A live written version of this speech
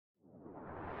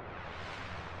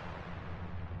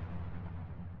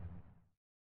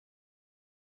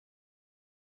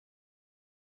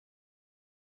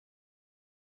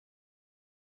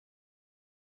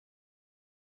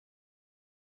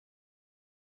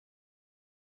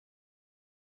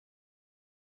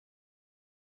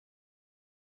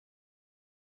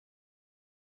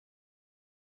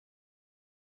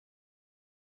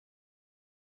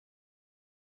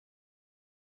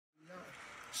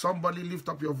Somebody lift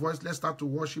up your voice. Let's start to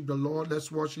worship the Lord.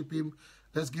 Let's worship him.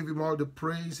 Let's give him all the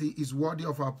praise. He is worthy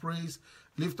of our praise.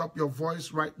 Lift up your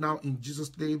voice right now in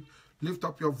Jesus' name. Lift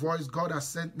up your voice. God has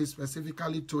sent me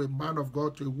specifically to a man of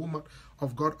God, to a woman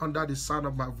of God under the sound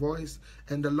of my voice.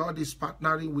 And the Lord is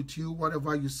partnering with you.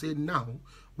 Whatever you say now,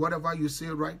 whatever you say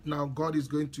right now, God is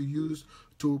going to use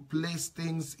to place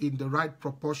things in the right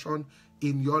proportion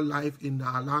in your life, in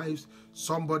our lives.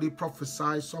 Somebody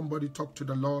prophesy. Somebody talk to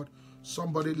the Lord.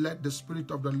 Somebody let the Spirit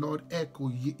of the Lord echo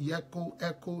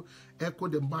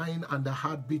the mind and the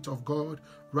heartbeat of God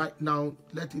right now.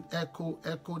 Let it echo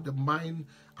the mind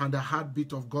and the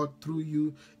heartbeat of God through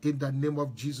you in the name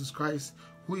of Jesus Christ.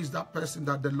 Who is that person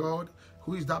that the Lord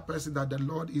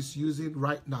is using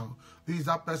right now? Who is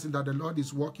that person that the Lord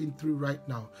is walking through right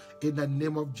now in the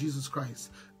name of Jesus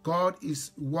Christ? God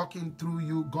is walking through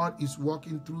you. God is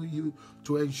walking through you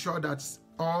to ensure that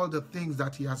all the things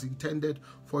that he has intended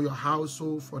for your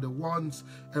household, for the ones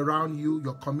around you,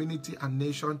 your community and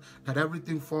nation, that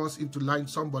everything falls into line.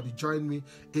 Somebody join me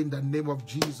in the name of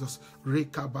Jesus.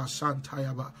 Rekaba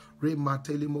Shantayaba,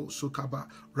 Rematelimo Sukaba,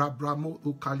 Rabramo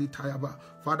Ukalitayaba.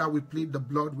 Father, we plead the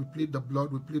blood, we plead the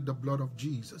blood, we plead the blood of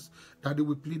Jesus. Daddy,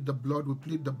 we plead the blood, we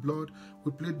plead the blood,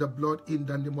 we plead the blood in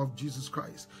the name of Jesus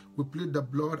Christ. We plead the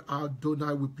blood,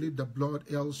 Adonai, we plead the blood,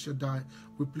 El Shaddai.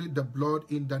 We plead the blood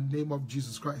in the name of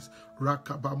Jesus Christ.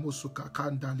 Rakabamusuka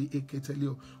Kandali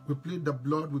Eketelio. We plead the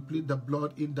blood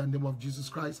in the name of Jesus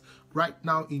Christ. Right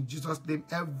now, in Jesus' name,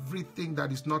 everything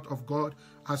that is not of God,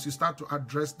 as you start to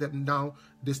address them now,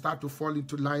 they start to fall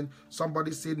into line.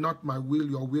 Somebody say, not my will,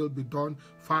 your will be done.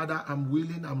 Father, I'm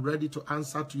willing, I'm ready to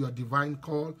answer to your divine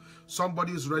call.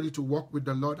 Somebody is ready to walk with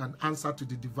the Lord and answer to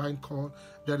the divine call.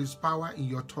 There is power in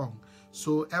your tongue.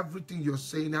 So everything you're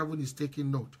saying, heaven is taking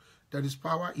note. There is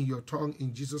power in your tongue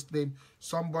in Jesus' name.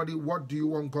 Somebody, what do you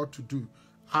want God to do?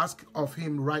 Ask of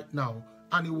him right now,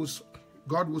 and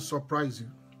God will surprise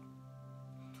you.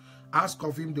 Ask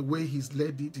of him the way he's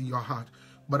led it in your heart.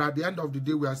 But at the end of the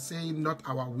day, we are saying not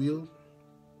our will.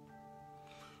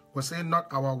 We're saying not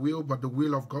our will, but the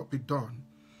will of God be done.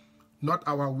 Not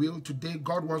our will. Today,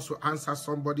 God wants to answer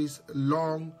somebody's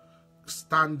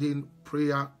long-standing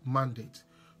prayer mandate.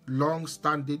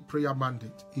 Long-standing prayer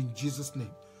mandate in Jesus'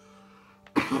 name.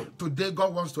 Today,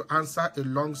 God wants to answer a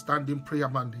long-standing prayer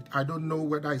mandate. I don't know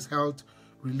whether it's health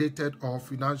related or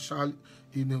financial,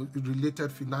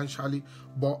 related financially,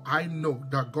 but I know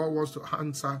that God wants to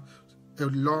answer a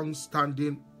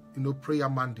long-standing, prayer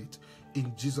mandate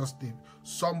in Jesus' name.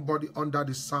 Somebody under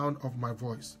the sound of my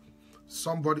voice.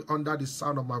 Somebody under the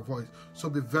sound of my voice. So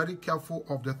be very careful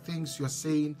of the things you're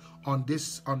saying on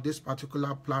this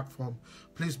particular platform.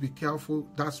 Please be careful.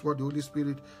 That's what the Holy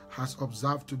Spirit has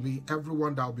observed to me.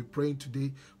 Everyone that will be praying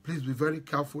today, please be very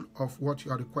careful of what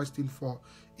you are requesting for.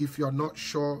 If you're not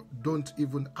sure, don't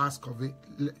even ask of it.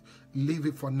 Leave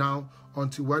it for now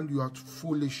until when you are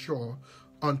fully sure.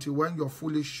 Until when you're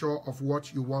fully sure of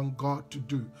what you want God to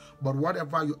do. But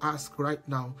whatever you ask right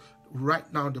now,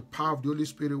 the power of the Holy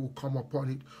Spirit will come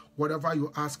upon it. Whatever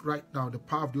you ask right now, the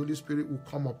power of the Holy Spirit will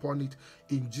come upon it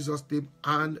in Jesus' name.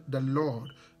 And the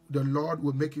Lord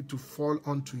will make it to fall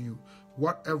onto you.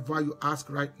 Whatever you ask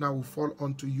right now will fall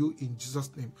onto you in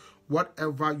Jesus' name.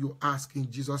 Whatever you ask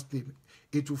in Jesus' name,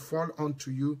 it will fall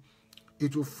onto you.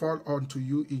 It will fall onto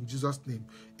you in Jesus' name.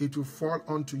 It will fall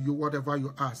onto you whatever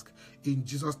you ask in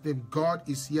Jesus' name. God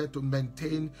is here to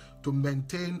maintain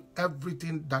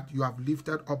everything that you have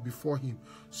lifted up before him.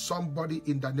 Somebody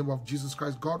in the name of Jesus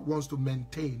Christ, God wants to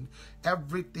maintain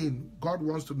everything. God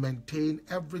wants to maintain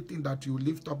everything that you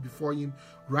lift up before him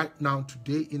right now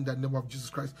today in the name of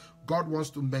Jesus Christ. God wants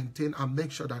to maintain and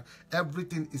make sure that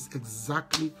everything is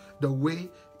exactly the way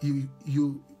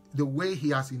the way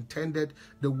he has intended,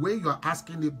 the way you are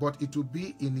asking it, but it will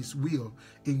be in his will,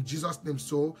 in Jesus' name.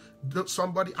 So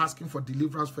somebody asking for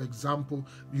deliverance, for example,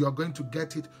 you are going to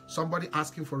get it. Somebody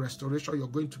asking for restoration, you're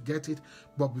going to get it.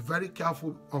 But be very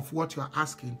careful of what you are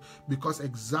asking, because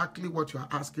exactly what you are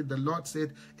asking, the Lord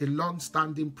said, a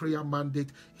long-standing prayer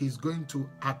mandate, he's going to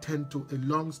attend to a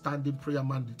long-standing prayer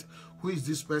mandate. Who is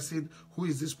this person? Who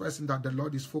is this person that the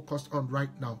Lord is focused on right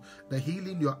now? The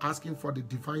healing you're asking for, the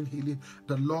divine healing,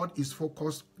 the Lord is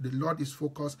focused. The Lord is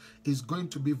focused. Is going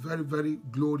to be very, very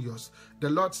glorious. The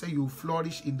Lord say you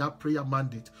flourish in that prayer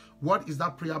mandate. What is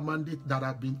that prayer mandate that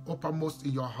has been uppermost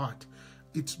in your heart?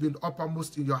 it's been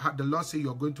uppermost in your heart. The Lord says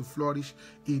you're going to flourish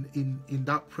in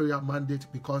that prayer mandate,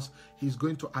 because He's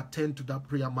going to attend to that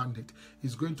prayer mandate.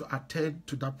 He's going to attend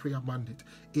to that prayer mandate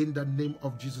in the name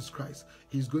of Jesus Christ.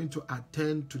 He's going to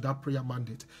attend to that prayer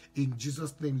mandate in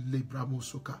Jesus' name.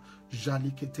 Lebramosoka,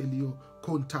 Jaliketelio,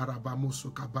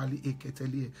 Kontarabamosoka, Bali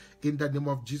Eketelie. In the name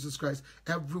of Jesus Christ,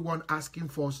 everyone asking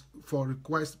for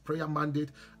request, prayer mandate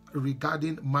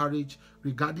regarding marriage,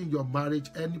 regarding your marriage,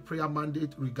 any prayer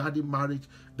mandate regarding marriage,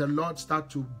 the Lord start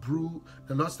to brew,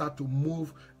 the Lord start to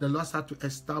move, the Lord start to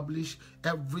establish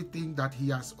everything that He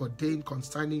has ordained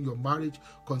concerning your marriage,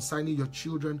 concerning your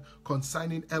children,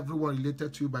 concerning everyone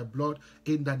related to you by blood.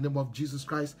 In the name of Jesus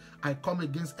Christ, I come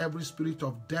against every spirit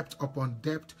of debt upon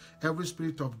debt, every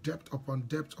spirit of debt upon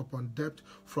debt upon debt.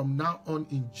 From now on,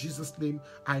 in Jesus' name,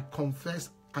 I confess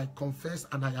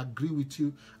and I agree with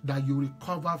you that you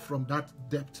recover from that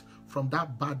debt, from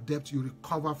that bad debt. You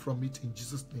recover from it in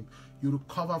Jesus' name. You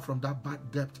recover from that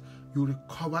bad debt. You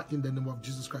recover in the name of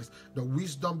Jesus Christ. The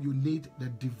wisdom you need, the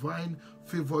divine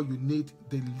favor you need,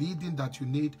 the leading that you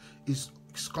need is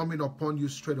coming upon you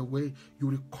straight away. You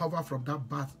recover from that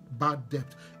bad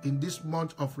debt in this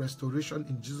month of restoration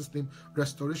in Jesus' name.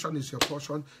 Restoration is your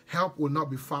portion. Help will not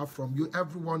be far from you.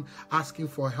 Everyone asking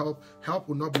for help, help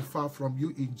will not be far from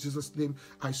you in Jesus' name.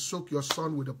 I soak your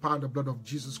son with the power and the blood of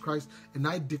Jesus Christ, and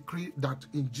I decree that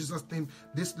in Jesus' name,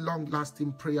 this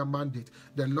long-lasting prayer mandate,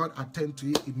 the Lord attend to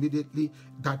it immediately,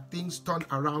 that things turn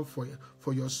around for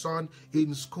your son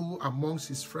in school, amongst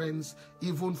his friends,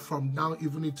 even from now,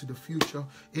 even into the future.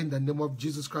 In the name of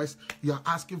Jesus Christ, you are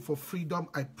asking for freedom.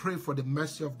 I pray for the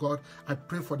mercy of God. I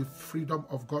pray for the freedom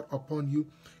of God upon you.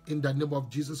 In the name of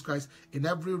Jesus Christ, in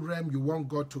every realm you want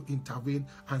God to intervene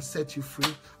and set you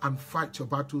free and fight your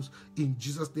battles. In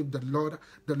Jesus' name, the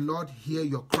Lord hear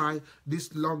your cry.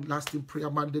 This long-lasting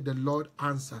prayer mandate, the Lord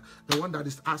answer. The one that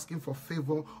is asking for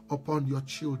favor upon your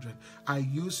children. I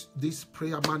use this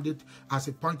prayer mandate as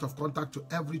a point of contact to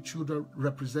every children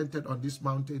represented on this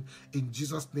mountain. In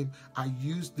Jesus' name, I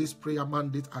use this prayer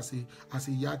mandate as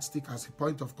a yardstick, as a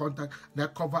point of contact. And I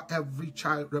cover every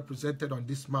child represented on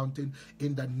this mountain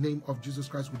in the name of Jesus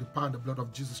Christ, with the power and the blood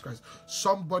of Jesus Christ.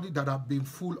 Somebody that have been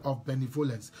full of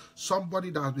benevolence, somebody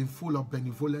that has been full of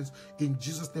benevolence, in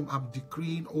Jesus' name, I'm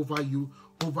decreeing over you,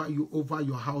 over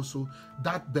your household,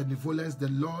 that benevolence, the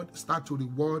Lord start to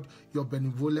reward your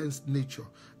benevolence nature.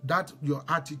 That your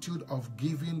attitude of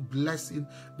giving, blessing,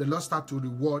 the Lord start to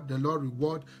reward. The Lord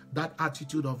reward that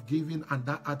attitude of giving and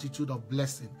that attitude of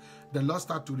blessing. The Lord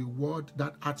start to reward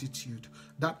that attitude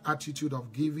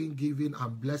of giving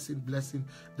and blessing.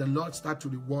 The Lord start to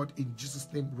reward in Jesus'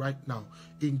 name right now.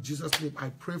 In Jesus' name, I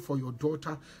pray for your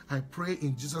daughter. I pray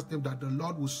in Jesus' name that the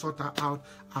Lord will sort her out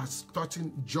as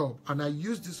starting job. And I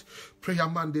use this prayer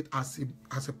mandate as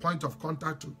a point of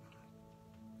contact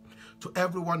to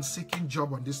everyone seeking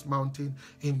job on this mountain.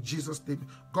 In Jesus' name,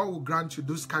 God will grant you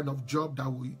this kind of job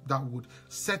that would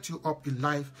set you up in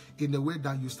life in a way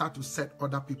that you start to set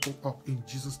other people up in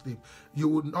Jesus' name. You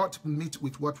will not meet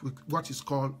with what is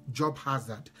called job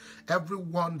hazard.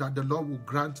 Everyone that the Lord will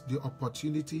grant the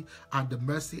opportunity and the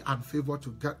mercy and favor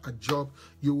to get a job,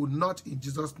 you will not in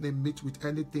Jesus' name meet with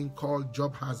anything called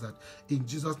job hazard. In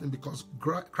Jesus' name, because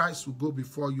Christ will go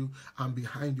before you and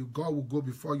behind you. God will go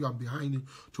before you and behind you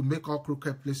to make all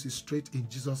crooked places straight in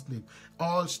Jesus' name.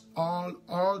 All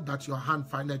that your hand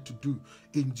findeth to do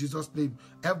in Jesus' name,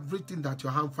 everything that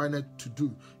your hand findeth to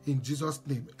do in Jesus'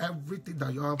 name, everything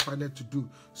that your hand findeth to do,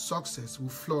 success will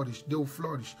flourish. They will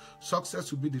flourish.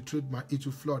 Success will be the trademark. It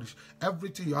will flourish.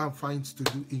 Everything your hand finds to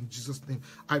do in Jesus' name.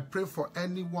 I pray for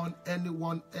anyone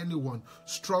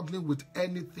struggling with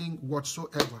anything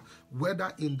whatsoever,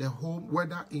 whether in the home,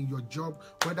 whether in your job,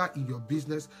 whether in your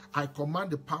business. I command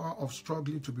the power of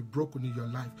struggling to be broken in your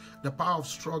life. The power of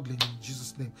struggling in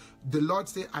Jesus' name. The Lord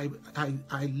say, I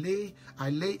lay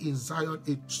in Zion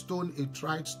a stone, a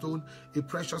tried stone, a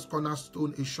precious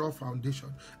cornerstone, a sure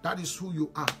foundation. That is who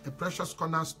you are, a precious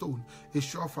cornerstone, a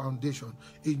sure foundation.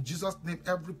 In Jesus' name,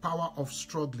 every power of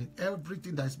struggling,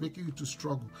 everything that is making you to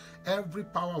struggle, every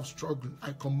power of struggling,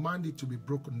 I command it to be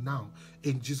broken now.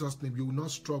 In Jesus' name, you will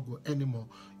not struggle anymore.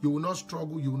 You will not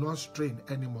struggle, you will not strain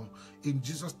anymore. In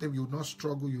Jesus' name, you will not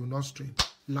struggle, you will not strain.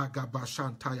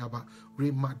 Lagabashantayaba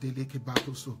Remadeleke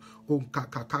Batoso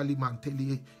Onkakakali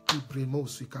Mantelie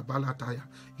Ibremosi Kabalataya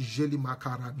Jeli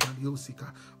Makara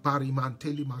Daliosika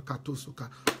Barimanteli Makatosuka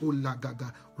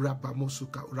Olagaga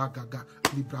Rabamosuka Ragaga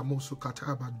Libramosuka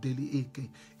Taba Deli Eke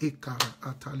Ekara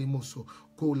Atalimoso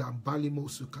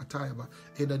Balimosu Katayaba,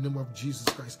 in the name of Jesus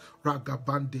Christ.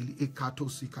 Ragabandeli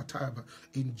Ekatosi Katayaba,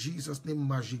 in Jesus' name.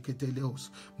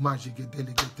 Majigedeleos,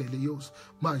 Majigedelegeteleos,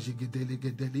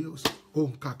 Majigedelegeteleos,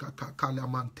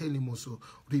 Onkakakakalamantelimoso,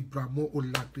 Ribramo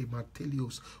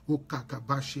Olagrimatelios,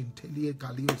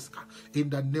 Okakabashinteliegalioska. In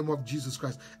the name of Jesus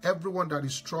Christ, everyone that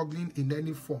is struggling in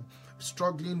any form,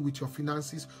 struggling with your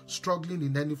finances, struggling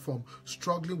in any form,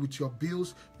 struggling with your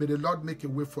bills, may the Lord make a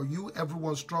way for you.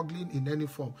 Everyone struggling in any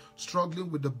form,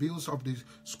 struggling with the bills of the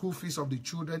school fees of the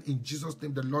children, in Jesus'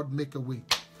 name, the Lord make a way.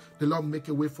 The Lord make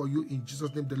a way for you. In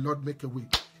Jesus' name, the Lord make a way.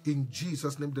 In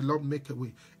Jesus' name, the Lord make a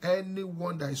way.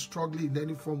 Anyone that is struggling in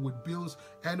any form with bills,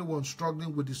 anyone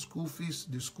struggling with the school fees,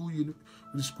 the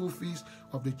school fees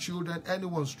of the children,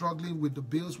 anyone struggling with the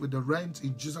bills, with the rent,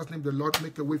 in Jesus' name, the Lord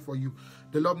make a way for you.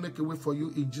 The Lord make a way for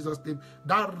you in Jesus' name.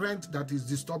 That rent that is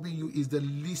disturbing you is the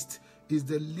least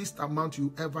amount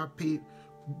you ever pay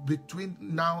between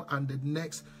now and the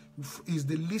next. Is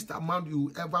the least amount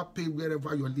you ever pay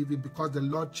wherever you're living, because the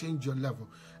Lord changed your level.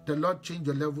 The Lord changed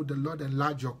your level. The Lord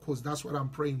enlarge your coast. That's what I'm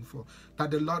praying for.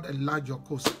 That the Lord enlarge your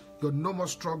coast. You're no more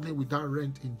struggling with that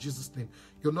rent in Jesus' name.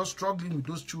 You're not struggling with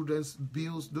those children's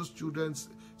bills, those children's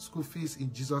school fees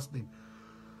in Jesus' name.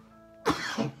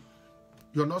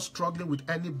 You're not struggling with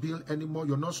any bill anymore.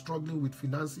 You're not struggling with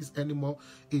finances anymore.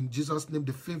 In Jesus' name,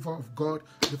 the favor of God,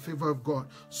 the favor of God.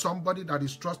 Somebody that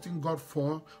is trusting God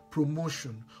for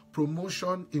promotion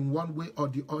in one way or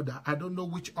the other. I don't know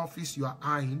which office you are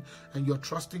eyeing, and you're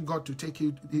trusting God to take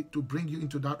you, to bring you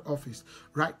into that office.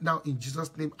 Right now, in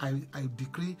Jesus' name, I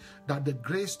decree that the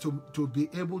grace to be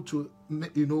able to,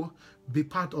 be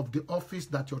part of the office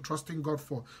that you're trusting God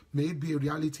for, may it be a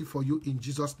reality for you in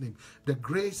Jesus' name. The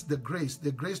grace to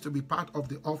be part of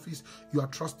the office you are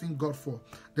trusting God for.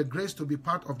 The grace to be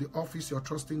part of the office you're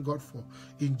trusting God for.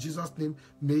 In Jesus' name,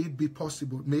 may it be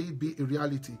possible. May it be a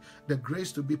reality. The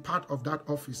grace to be part of that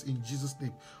office in Jesus'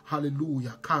 name.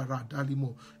 Hallelujah. Kara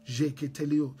dalimo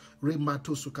jeketelio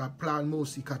rematosuka planmo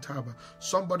sikataba.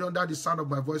 Somebody under the sound of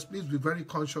my voice, please be very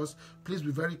conscious. Please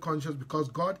be very conscious, because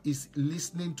God is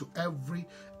listening to every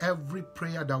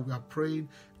prayer that we are praying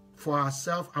for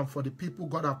ourselves and for the people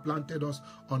God have planted us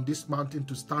on this mountain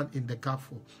to stand in the gap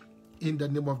for. In the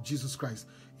name of Jesus Christ.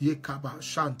 Yekaba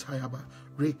shantayaba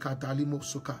rekadalimo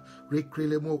suka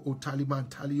rekrelemo otaliman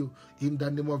talio. In the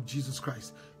name of Jesus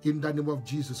Christ. In the name of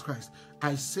Jesus Christ.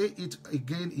 I say it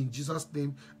again in Jesus'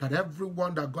 name, that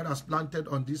everyone that God has planted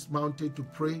on this mountain to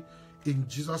pray, in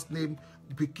Jesus' name,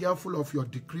 be careful of your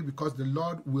decree, because the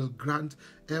Lord will grant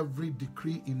every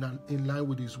decree in line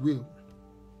with His will.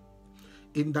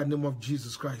 In the name of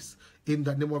Jesus Christ. In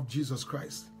the name of Jesus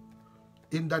Christ.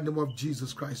 In the name of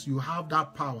Jesus Christ. You have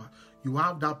that power. You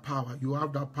have that power. You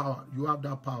have that power. You have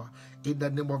that power. In the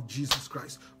name of Jesus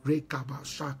Christ.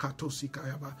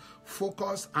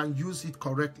 Focus and use it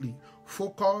correctly.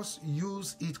 Focus,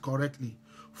 use it correctly.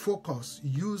 Focus,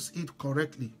 use it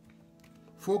correctly.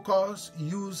 Focus,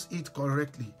 use it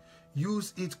correctly.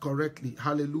 Use it correctly.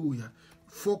 Hallelujah.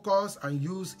 Focus and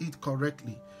use it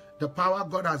correctly. The power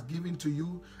God has given to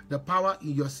you, the power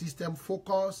in your system,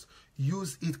 focus,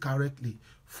 use it correctly.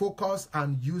 Focus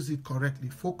and use it correctly.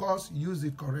 Focus, use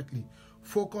it correctly.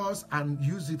 Focus and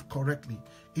use it correctly.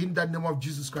 In the name of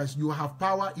Jesus Christ, you have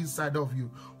power inside of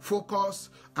you. Focus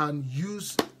and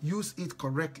use it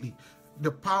correctly.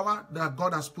 The power that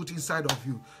God has put inside of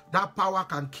you, that power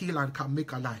can kill and can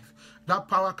make alive. That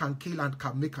power can kill and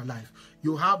can make alive.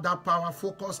 You have that power.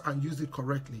 Focus and use it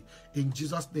correctly. In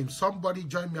Jesus' name. Somebody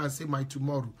join me and say, my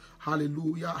tomorrow.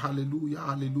 Hallelujah, hallelujah,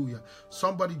 hallelujah.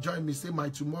 Somebody join me, say, my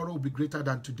tomorrow will be greater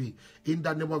than today. In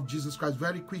the name of Jesus Christ.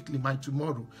 Very quickly, my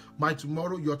tomorrow,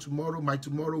 your tomorrow, my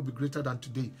tomorrow will be greater than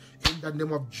today. In the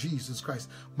name of Jesus Christ.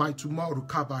 My tomorrow,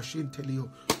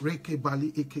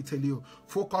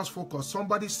 focus, focus.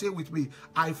 Somebody say with me,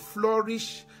 I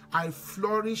flourish, I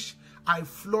flourish, I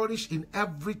flourish in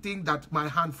everything that my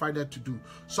hand findeth to do.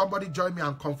 Somebody join me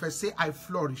and confess. Say, I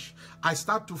flourish. I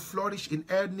start to flourish in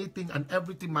anything and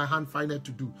everything my hand findeth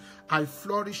to do. I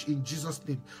flourish in Jesus'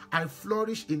 name. I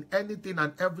flourish in anything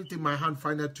and everything my hand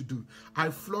findeth to do. I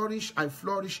flourish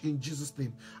in Jesus'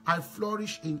 name. I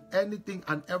flourish in anything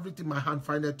and everything my hand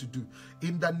findeth to do.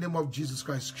 In the name of Jesus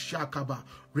Christ. Shakaba.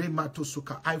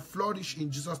 Rematosuka. I flourish in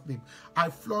Jesus' name. I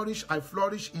flourish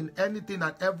in anything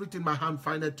and everything my hand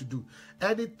findeth to do.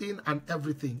 Anything and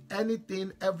everything.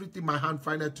 Anything, everything my hand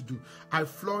findeth to do. I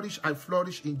flourish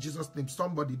in Jesus' name.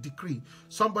 Somebody decree.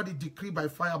 Somebody decree by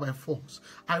fire, by force.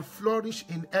 I flourish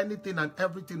in anything and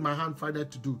everything my hand findeth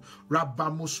to do.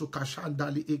 Rabbamosuka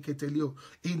shandali eketelio.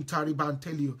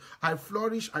 Intaribantelio. I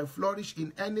flourish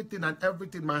in anything and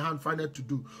everything my hand findeth to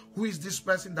do. Who is this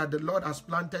person that the Lord has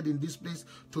planted in this place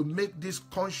to make this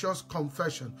conscious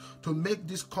confession, to make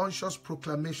this conscious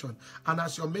proclamation. And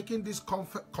as you're making this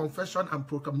confession and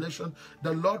proclamation,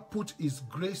 the Lord put his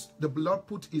grace, the Lord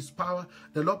put his power,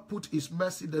 the Lord put his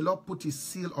mercy, the Lord put his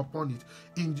seal upon it.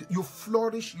 You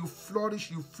flourish, you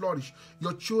flourish, you flourish.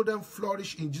 Your children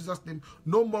flourish in Jesus' name.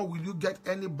 No more will you get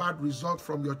any bad result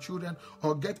from your children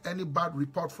or get any bad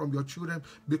report from your children,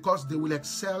 because they will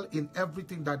excel in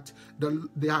everything that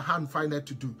their hand findeth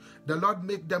to do. The Lord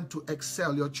make them to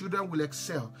excel. Your children will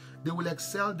excel. They will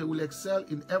excel. They will excel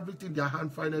in everything their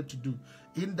hand findeth to do.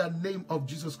 In the name of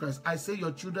Jesus Christ, I say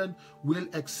your children will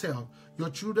excel. Your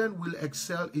children will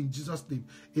excel in Jesus' name.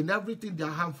 In everything their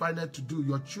hand findeth to do,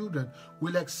 your children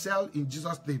will excel in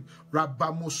Jesus' name.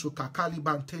 Rabamosuka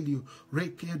kalibantelio,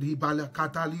 rekeribala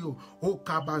katalio,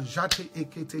 okabanjate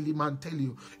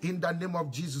eketelimantelio. In the name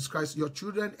of Jesus Christ, your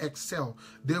children excel.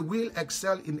 They will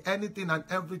excel in anything and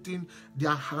everything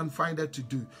their hand findeth to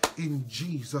do. In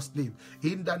Jesus' name.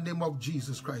 In the name of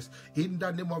Jesus Christ. In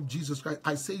the name of Jesus Christ,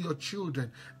 I say your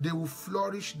children, they will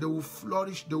flourish, they will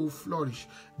flourish, they will flourish.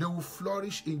 They will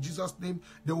flourish in Jesus' name.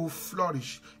 They will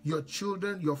flourish. Your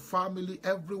children, your family,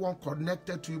 everyone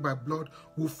connected to you by blood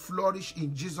will flourish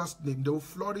in Jesus' name. They will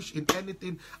flourish in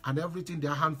anything and everything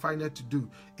their hand findeth to do.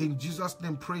 In Jesus'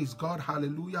 name, praise God,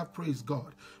 hallelujah, praise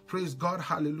God. Praise God,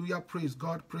 hallelujah, praise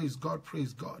God, praise God,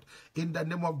 praise God. In the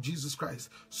name of Jesus Christ.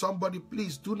 Somebody,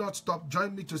 please do not stop.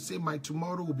 Join me to say, my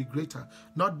tomorrow will be greater.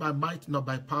 Not by might, not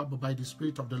by power, but by the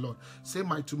Spirit of the Lord. Say,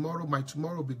 my tomorrow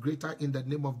will be greater in the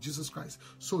name of Jesus Christ.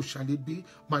 So shall it be.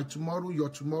 My tomorrow, your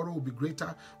tomorrow will be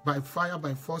greater. By fire,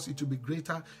 by force, it will be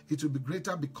greater. It will be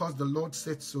greater because the Lord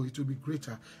said so. It will be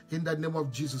greater in the name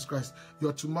of Jesus Christ.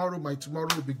 Your tomorrow, my tomorrow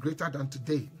will be greater than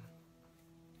today.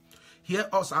 Hear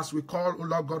us as we call, O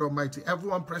Lord God Almighty.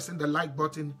 Everyone pressing the like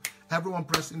button, everyone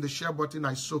pressing the share button,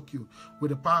 I soak you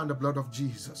with the power and the blood of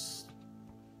Jesus.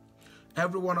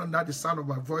 Everyone under the sound of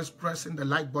my voice pressing the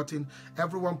like button,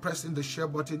 everyone pressing the share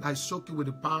button, I soak you with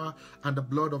the power and the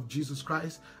blood of Jesus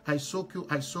Christ. I soak you,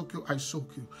 I soak you, I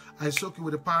soak you. I soak you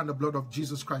with the power and the blood of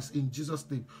Jesus Christ in Jesus'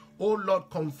 name. Oh Lord,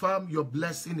 confirm your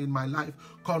blessing in my life.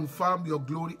 Confirm your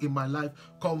glory in my life.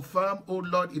 Confirm, oh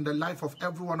Lord, in the life of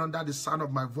everyone under the sound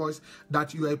of my voice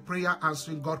that you are a prayer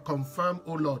answering God. Confirm,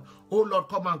 oh Lord. Oh Lord,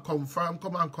 come and confirm,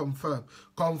 come and confirm.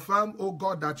 Confirm, oh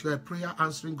God, that you are a prayer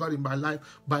answering God in my life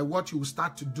by what you will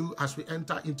start to do as we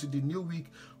enter into the new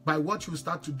week. By what you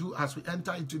start to do as we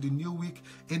enter into the new week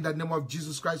in the name of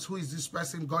Jesus Christ. Who is this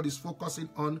person God is focusing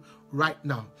on right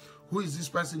now? Who is this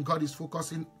person God is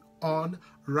focusing on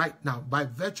right now? By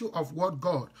virtue of what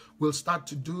God will start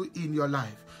to do in your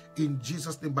life. In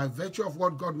Jesus' name, by virtue of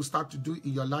what God will start to do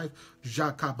in your life,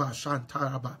 Jakaba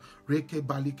Shantaraba, Reke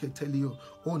Balike Telio,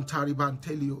 Ontariban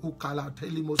Telio, Ukala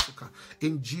Telimosuka.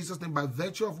 In Jesus' name, by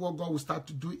virtue of what God will start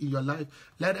to do in your life,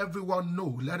 let everyone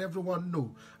know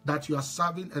that you are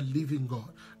serving a living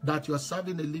God. That you are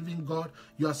serving a living God.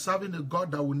 You are serving a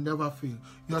God that will never fail.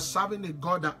 You are serving a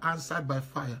God that answered by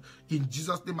fire. In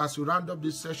Jesus' name, as we round up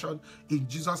this session, in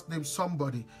Jesus' name,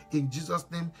 somebody, in Jesus'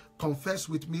 name, confess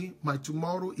with me, my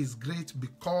tomorrow is great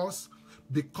because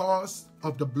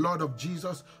of the blood of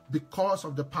Jesus, because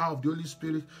of the power of the Holy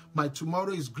Spirit. My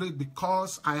tomorrow is great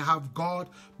because I have God,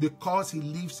 because He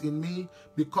lives in me,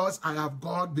 because I have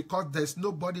God, because there's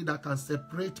nobody that can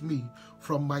separate me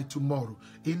from my tomorrow.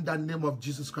 In the name of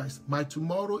Jesus Christ, my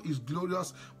tomorrow is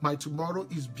glorious, my tomorrow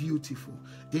is beautiful.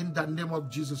 In the name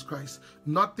of Jesus Christ,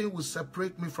 nothing will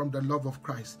separate me from the love of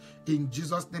Christ. In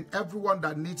Jesus' name, everyone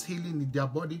that needs healing in their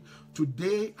body,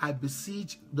 today I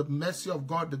beseech the mercy of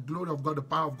God, the glory of God, the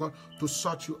power of God to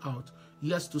sort you out.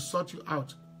 Yes, to sort you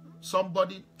out.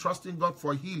 Somebody trusting God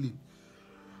for healing.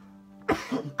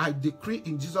 I decree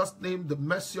in Jesus' name the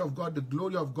mercy of God, the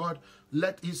glory of God.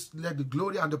 Let the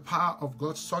glory and the power of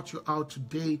God sort you out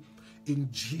today. In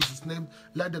Jesus' name,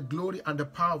 let the glory and the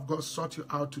power of God sort you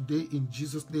out today. In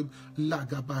Jesus' name,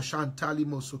 Lagabashantali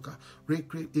Mosuka,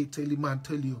 Rekre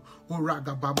Etelimantelio,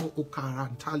 Oragabamo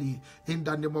Okarantali. In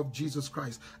the name of Jesus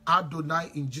Christ, Adonai,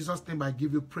 in Jesus' name, I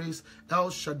give you praise. El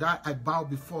Shaddai, I bow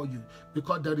before you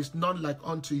because there is none like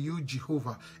unto you,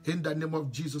 Jehovah. In the name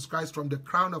of Jesus Christ, from the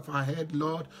crown of our head,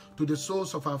 Lord, to the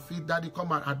soles of our feet, Daddy,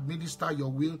 come and administer your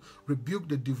will. Rebuke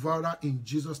the devourer in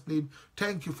Jesus' name.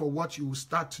 Thank you for what you will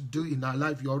start to do in our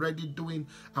life. You're already doing,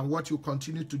 and what you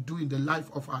continue to do in the life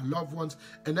of our loved ones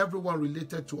and everyone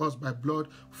related to us by blood.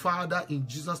 Father, in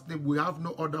Jesus' name, we have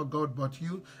no other God but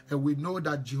you, and we know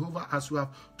that, Jehovah, as we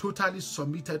have totally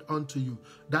submitted unto you,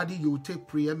 Daddy, you will take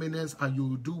preeminence and you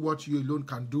will do what you alone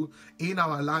can do in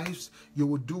our lives. You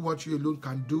will do what you alone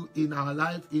can do in our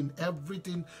life, in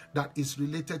everything that that is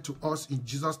related to us in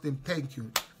Jesus' name. Thank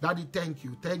you. Daddy, thank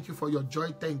you. Thank you for your joy.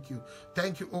 Thank you.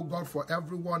 Thank you, oh God, for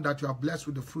everyone that you have blessed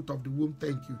with the fruit of the womb.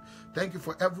 Thank you. Thank you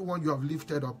for everyone you have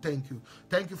lifted up. Thank you.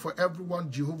 Thank you for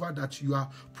everyone, Jehovah, that you are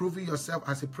proving yourself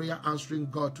as a prayer answering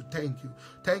God to thank you.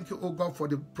 Thank you, oh God, for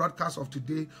the broadcast of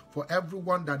today, for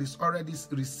everyone that is already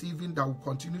receiving, that will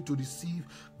continue to receive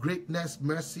greatness,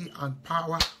 mercy, and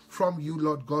power from you,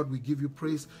 Lord God. We give you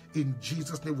praise. In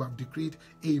Jesus' name we have decreed.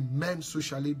 Amen. So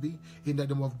shall it be. In the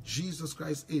name of Jesus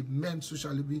Christ. Amen. So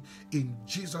shall it be. In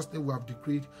Jesus' name we have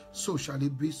decreed. So shall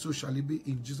it be. So shall it be.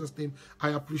 In Jesus' name.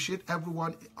 I appreciate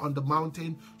everyone on the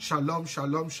mountain. Shalom,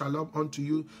 shalom, shalom unto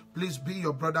you. Please be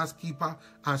your brother's keeper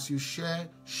as you share,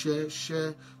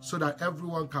 so that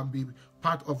everyone can be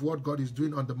part of what God is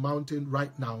doing on the mountain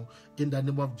right now, in the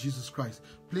name of Jesus Christ.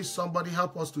 Please, somebody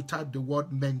help us to type the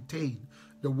word maintain.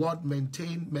 The word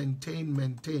maintain, maintain,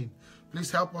 maintain. Please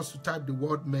help us to type the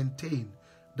word maintain.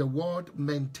 The word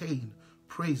maintain.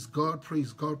 Praise God,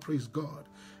 praise God, praise God.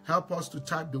 Help us to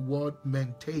type the word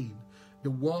maintain.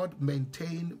 The word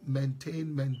maintain,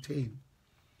 maintain, maintain.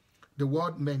 The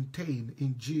word maintain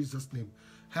in Jesus' name.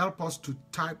 Help us to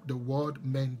type the word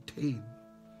maintain.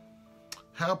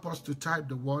 Help us to type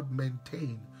the word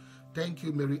maintain. Thank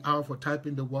you, Mary Al, for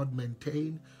typing the word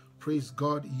maintain. Praise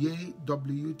God. Yay,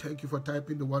 W, thank you for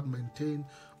typing the word maintain.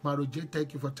 Maro J,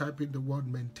 thank you for typing the word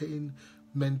maintain.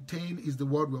 Maintain is the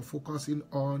word we're focusing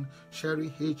on.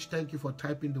 Sherry H, thank you for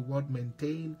typing the word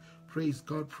maintain. Praise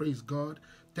God, praise God.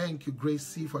 Thank you, Grace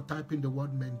C, for typing the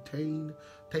word maintain.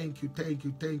 Thank you, thank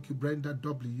you, thank you, Brenda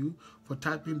W, for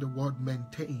typing the word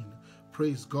maintain.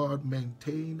 Praise God.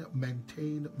 Maintain,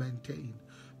 maintain, maintain.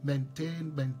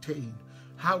 Maintain, maintain.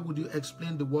 How would you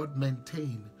explain the word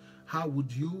maintain? How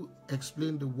would you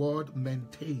explain the word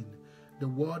maintain? The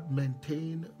word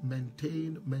maintain,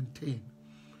 maintain, maintain.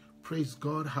 Praise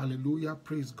God. Hallelujah.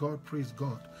 Praise God. Praise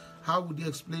God. How would you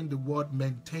explain the word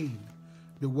maintain?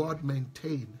 The word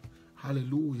maintain.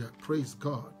 Hallelujah. Praise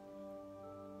God.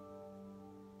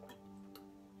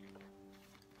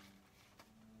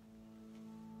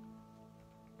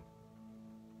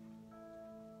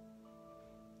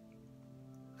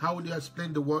 How would you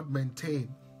explain the word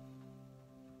maintain?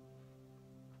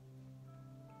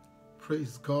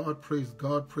 Praise God, praise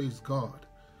God, praise God.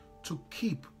 To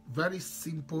keep, very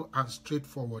simple and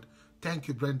straightforward. Thank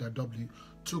you, Brenda W.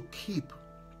 To keep,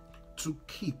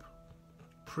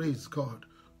 praise God.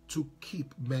 To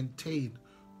keep, maintain,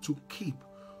 to keep,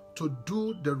 to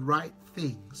do the right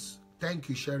things. Thank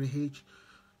you, Sherry H.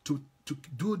 To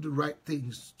do the right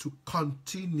things, to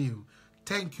continue.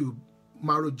 Thank you,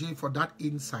 Maro J, for that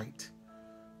insight.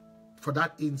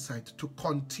 To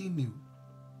continue.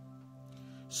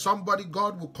 Somebody,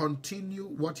 God will continue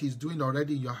what he's doing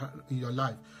already in your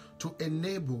life, to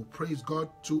enable, praise God,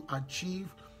 to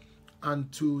achieve and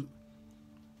to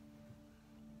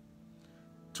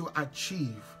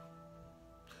achieve.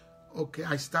 Okay,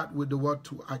 I start with the word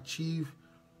to achieve.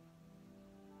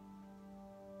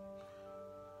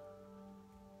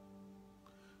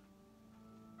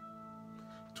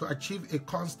 To achieve a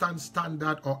constant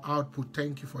standard or output.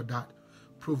 Thank you for that.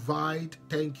 Provide,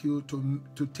 thank you.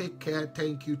 To take care,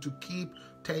 thank you. To keep,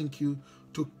 thank you.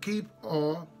 To keep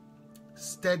or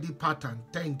steady pattern,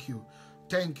 thank you.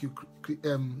 Thank you,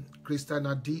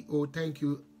 Christina D.O. Thank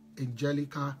you,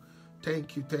 Angelica.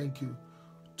 Thank you, thank you.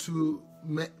 To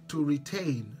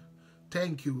retain,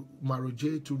 thank you, Maro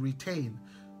J. To retain.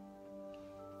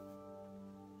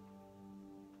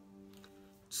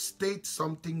 State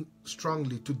something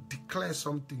strongly, to declare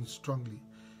something strongly,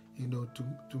 you know,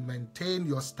 to maintain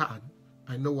your stand.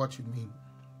 I know what you mean.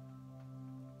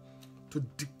 To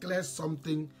declare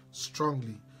something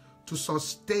strongly, to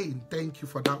sustain. Thank you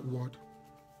for that word.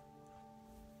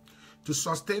 To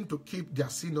sustain, to keep, their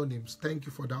synonyms. Thank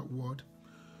you for that word.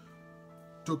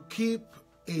 To keep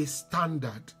a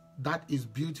standard. That is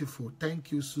beautiful.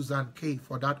 Thank you, Susan K,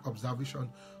 for that observation.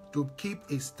 To keep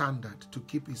a standard, to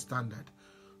keep a standard.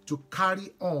 To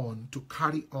carry on, to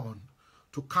carry on.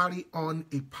 To carry on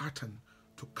a pattern.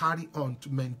 To carry on, to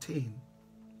maintain.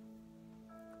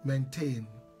 Maintain.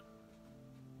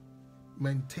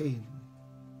 Maintain.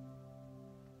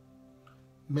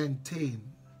 Maintain.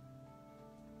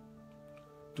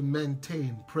 To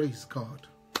maintain. Praise God.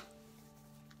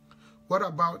 What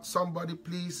about somebody,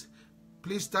 please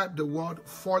type the word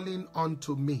falling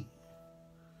onto me.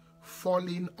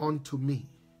 Falling onto me.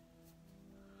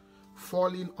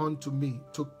 Falling onto me.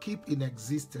 To keep in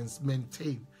existence.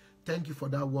 Maintain. Thank you for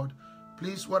that word.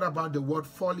 Please, what about the word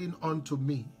falling onto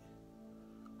me?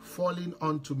 Falling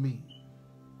onto me.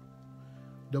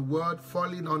 The word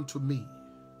falling onto me.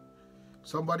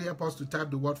 Somebody help us to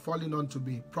type the word falling onto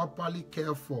me. Properly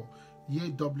cared for. Yea,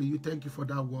 W. Thank you for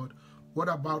that word. What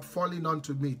about falling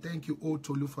onto me? Thank you, O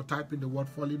Tolu, for typing the word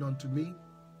falling onto me.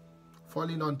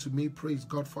 Falling onto me. Praise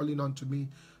God. Falling onto me.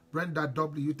 Brenda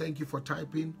W. Thank you for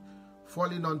typing.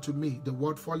 Falling onto me. The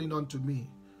word falling onto me.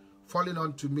 Falling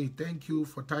onto me. Thank you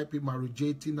for typing.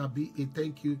 Marujeti Nabi.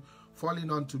 Thank you.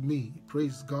 Falling onto me.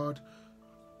 Praise God.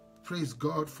 Praise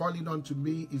God. Falling onto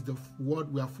me is the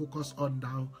word we are focused on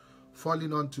now.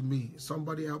 Falling onto me.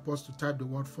 Somebody help us to type the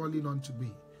word falling onto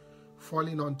me.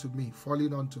 Falling onto me.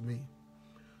 Falling onto me.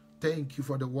 Thank you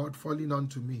for the word falling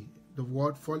onto me. The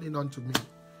word falling onto me.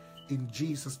 In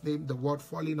Jesus' name, the word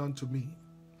falling onto me.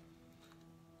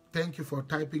 Thank you for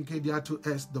typing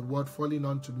KDR2S, the word falling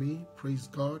onto me. Praise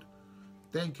God.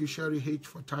 Thank you, Sherry H,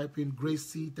 for typing. Grace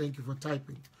C, thank you for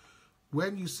typing.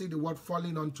 When you see the word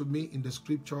falling onto me in the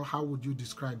scripture, how would you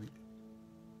describe it?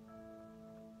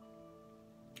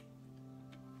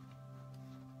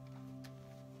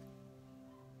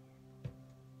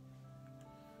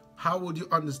 How would you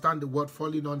understand the word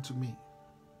falling onto me?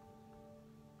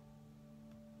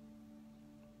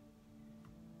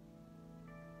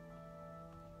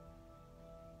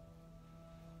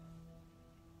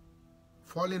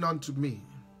 Falling onto me.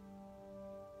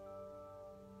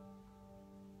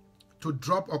 To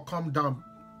drop or come down.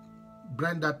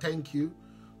 Brenda, thank you.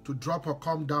 To drop or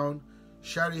come down.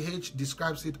 Sherry H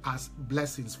describes it as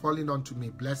blessings. Falling onto me.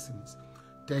 Blessings.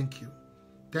 Thank you.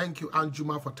 Thank you,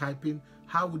 Anjuma, for typing.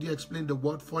 How would you explain the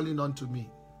word falling onto me?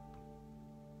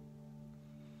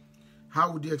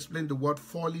 How would you explain the word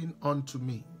falling onto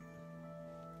me?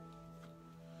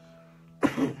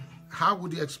 How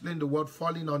would you explain the word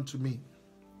falling onto me?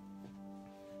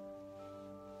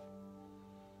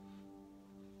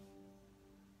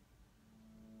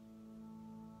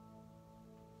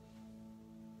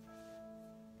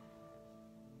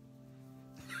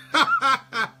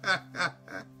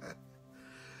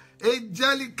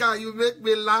 Angelica, you make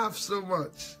me laugh so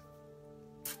much.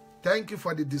 Thank you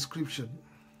for the description.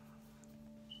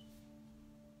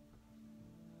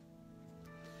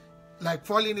 Like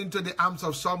falling into the arms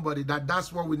of somebody,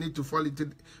 that's what we need to fall into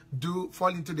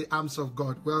the arms of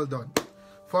God. Well done.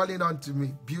 Falling onto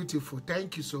me. Beautiful.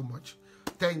 Thank you so much.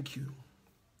 Thank you.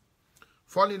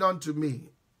 Falling onto me.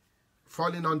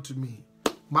 Falling onto me.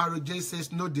 Maru J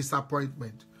says no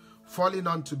disappointment. Falling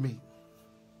onto me.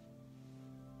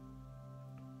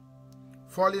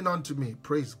 Falling onto me.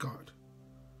 Praise God.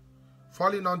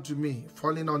 Falling onto me.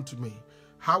 Falling onto me.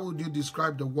 How would you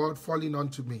describe the word falling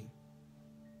onto me?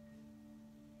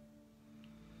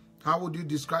 How would you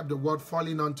describe the word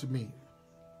falling onto me?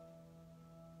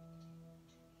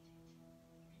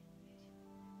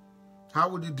 How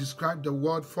would you describe the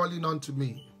word falling onto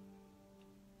me?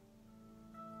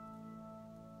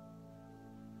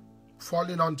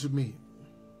 Falling onto me.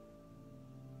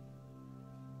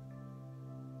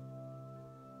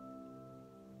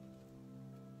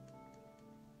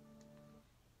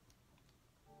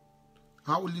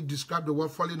 How will you describe the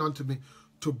word falling onto me?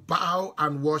 To bow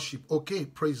and worship. Okay,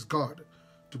 praise God.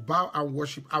 To bow and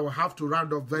worship. I will have to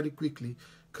round up very quickly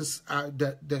because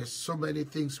there's so many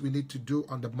things we need to do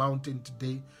on the mountain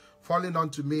today. Falling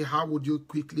onto me, how would you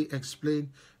quickly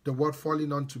explain the word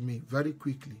falling onto me? Very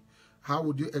quickly. How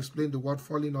would you explain the word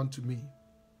falling onto me?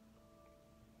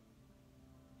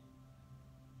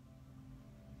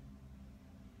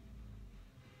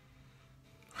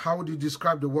 How would you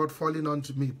describe the word falling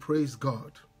onto me? Praise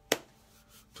God.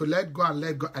 To let go and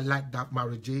let go. I like that,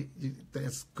 Mary J.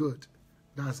 That's good.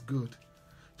 That's good.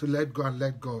 To let go and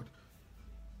let God.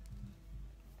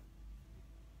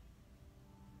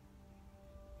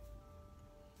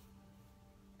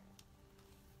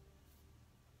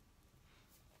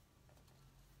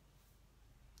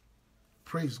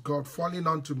 Praise God. Falling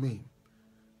onto me.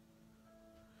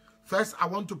 First, I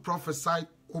want to prophesy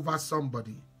over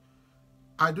somebody.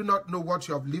 I do not know what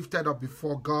you have lifted up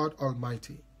before God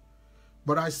Almighty.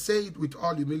 But I say it with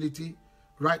all humility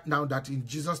right now that in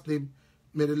Jesus' name,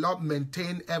 may the Lord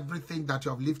maintain everything that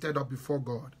you have lifted up before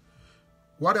God.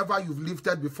 Whatever you've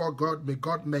lifted before God, may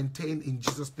God maintain in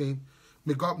Jesus' name.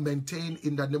 May God maintain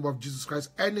in the name of Jesus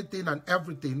Christ. Anything and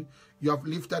everything you have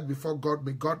lifted before God,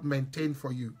 may God maintain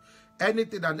for you.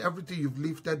 Anything and everything you've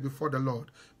lifted before the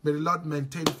Lord, may the Lord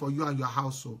maintain for you and your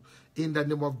household in the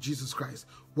name of Jesus Christ.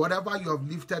 Whatever you have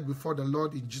lifted before the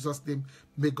Lord in Jesus' name,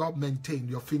 may God maintain.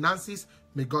 Your finances,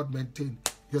 may God maintain.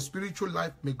 Your spiritual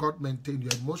life, may God maintain.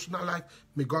 Your emotional life,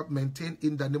 may God maintain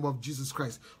in the name of Jesus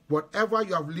Christ. Whatever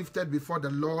you have lifted before the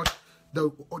Lord,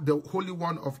 the Holy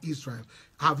One of Israel?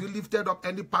 Have you lifted up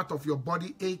any part of your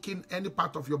body aching, any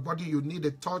part of your body you need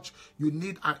a touch, you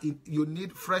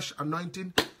need fresh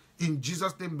anointing? In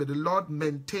Jesus' name, may the Lord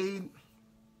maintain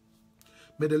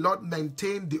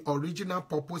the original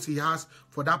purpose he has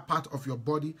for that part of your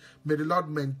body. May the Lord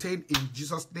maintain in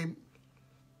Jesus' name.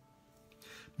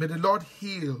 May the Lord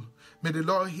heal. May the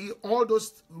Lord heal all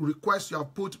those requests you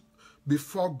have put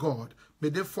before God. May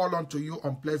they fall onto you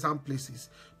on pleasant places.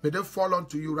 May they fall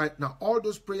onto you right now. All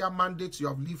those prayer mandates you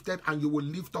have lifted and you will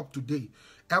lift up today.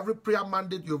 Every prayer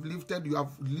mandate you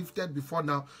have lifted before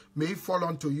now, may it fall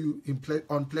onto you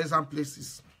on pleasant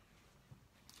places.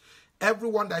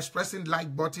 Everyone that is pressing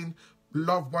like button,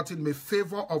 love button, may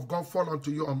favor of God fall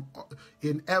onto you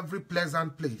in every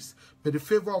pleasant place. May the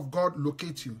favor of God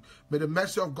locate you. May the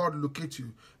mercy of God locate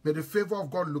you. May the favor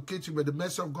of God locate you. May the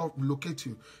mercy of God locate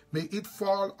you. May it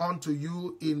fall onto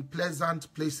you in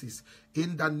pleasant places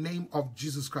in the name of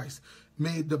Jesus Christ.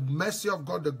 May the mercy of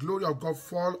God, the glory of God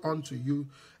fall onto you.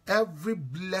 Every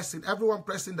blessing, everyone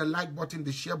pressing the like button,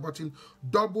 the share button,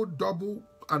 double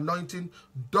anointing,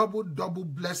 double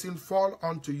blessing fall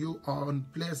onto you on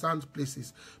pleasant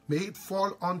places. May it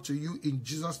fall onto you in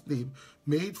Jesus' name.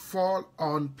 May it fall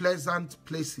on pleasant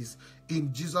places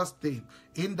in Jesus' name.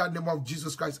 In the name of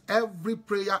Jesus Christ, every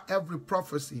prayer, every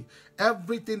prophecy,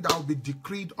 everything that will be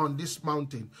decreed on this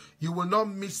mountain, you will not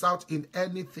miss out in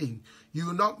anything. You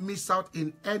will not miss out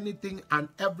in anything and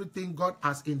everything God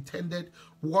has intended,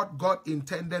 what God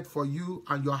intended for you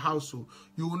and your household.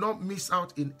 You will not miss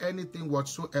out in anything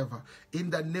whatsoever. In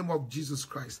the name of Jesus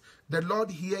Christ. The Lord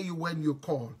hear you when you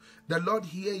call. The Lord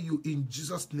hear you in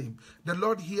Jesus' name. The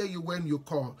Lord hear you when you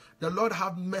call. The Lord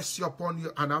have mercy upon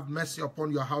you and have mercy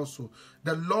upon your household.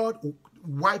 The Lord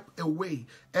wipe away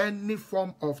any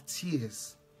form of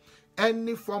tears.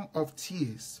 Any form of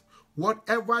tears.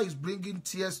 Whatever is bringing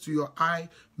tears to your eye,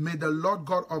 may the Lord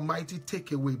God Almighty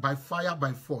take away by fire,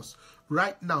 by force.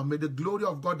 Right now, may the glory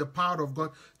of God, the power of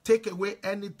God, take away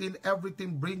anything,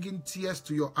 everything bringing tears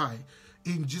to your eye.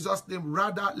 In Jesus' name,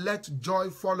 rather, let joy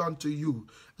fall onto you.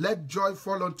 Let joy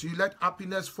fall onto you. Let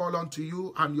happiness fall onto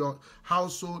you and your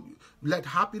household. Let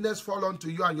happiness fall onto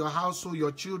you and your household,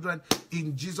 your children,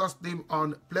 in Jesus' name,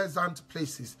 on pleasant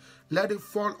places. Let it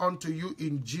fall onto you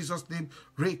in Jesus' name.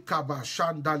 Rekaba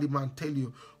Shandali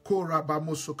Mantelio.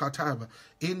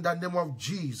 In the name of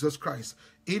Jesus Christ.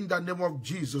 In the name of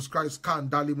Jesus Christ.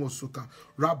 Kandali Mosuka.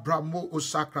 Rabramo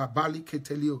Osakra Bali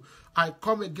Ketelio. I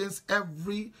come against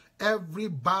every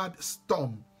bad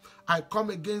storm. I come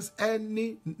against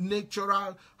any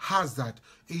natural hazard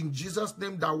in Jesus'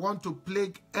 name that want to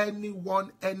plague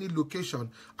anyone, any location.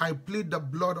 I plead the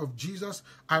blood of Jesus.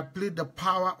 I plead the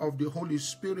power of the Holy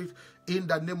Spirit in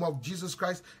the name of Jesus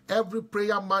Christ. Every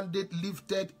prayer mandate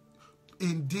lifted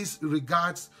in these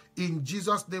regards, in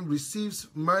Jesus' name, receives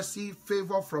mercy,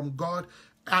 favor from God,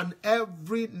 and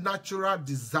every natural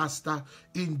disaster,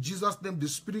 in Jesus' name, the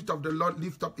Spirit of the Lord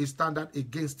lift up a standard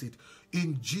against it.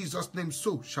 In Jesus' name,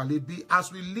 so shall it be.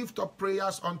 As we lift up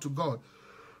prayers unto God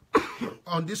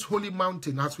on this holy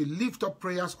mountain, as we lift up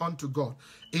prayers unto God,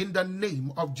 in the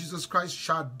name of Jesus Christ,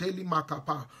 Shadeli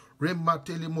Makapa,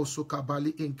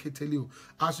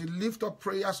 as we lift up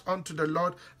prayers unto the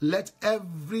Lord, let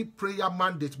every prayer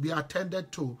mandate be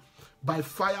attended to by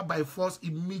fire, by force,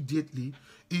 immediately.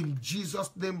 In Jesus'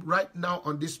 name, right now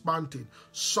on this mountain,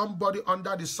 somebody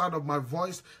under the sound of my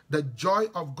voice, the joy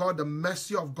of God, the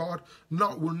mercy of God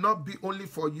will not be only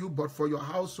for you, but for your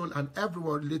household and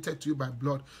everyone related to you by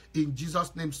blood. In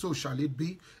Jesus' name, so shall it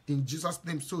be. In Jesus'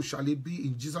 name, so shall it be.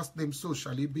 In Jesus' name, so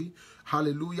shall it be.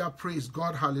 Hallelujah, praise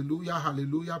God. Hallelujah,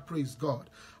 hallelujah, praise God.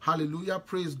 Hallelujah,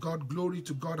 praise God, glory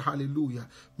to God, hallelujah.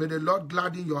 May the Lord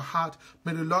gladden your heart.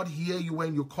 May the Lord hear you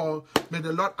when you call. May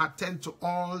the Lord attend to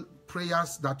all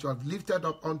prayers that you have lifted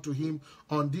up unto him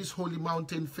on this holy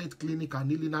mountain, faith clinic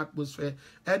and healing atmosphere.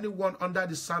 Anyone under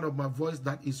the sound of my voice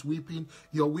that is weeping,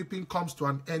 your weeping comes to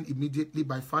an end immediately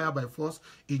by fire, by force.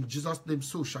 In Jesus' name,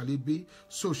 so shall it be.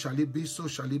 So shall it be. So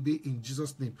shall it be in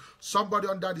Jesus' name. Somebody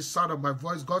under the sound of my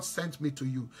voice, God sent me to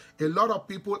you. A lot of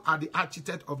people are the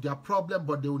architect of their problem,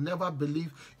 but they will never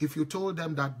believe if you told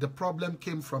them that the problem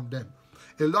came from them.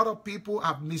 A lot of people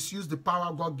have misused the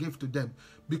power God gave to them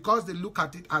because they look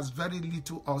at it as very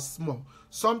little or small.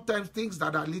 Sometimes things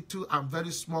that are little and very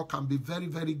small can be very,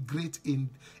 very great in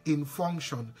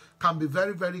function, can be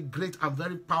very, very great and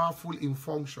very powerful in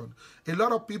function. A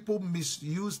lot of people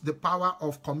misuse the power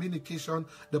of communication,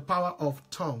 the power of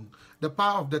tongue, the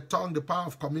power of the tongue, the power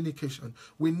of communication.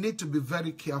 We need to be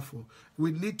very careful.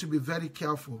 We need to be very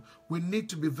careful. We need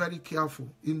to be very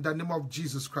careful in the name of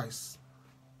Jesus Christ.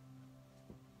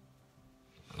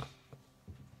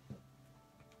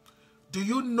 Do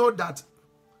you know that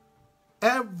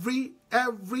every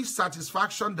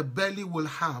satisfaction the belly will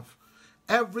have,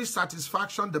 every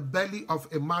satisfaction the belly of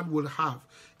a man will have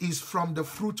is from the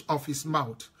fruit of his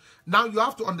mouth? Now you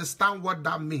have to understand what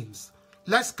that means.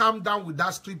 Let's calm down with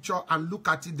that scripture and look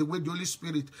at it the way the Holy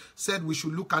Spirit said we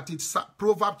should look at it.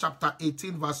 Proverbs chapter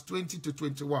 18 verse 20 to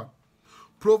 21.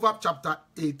 Proverbs chapter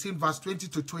 18 verse 20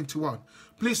 to 21.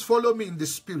 Please follow me in the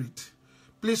spirit.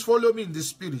 Please follow me in the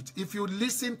spirit. If you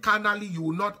listen carnally, you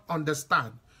will not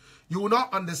understand. You will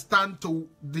not understand to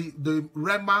the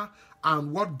rhema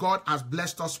and what God has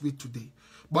blessed us with today.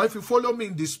 But if you follow me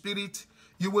in the spirit,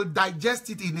 you will digest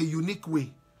it in a unique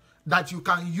way that you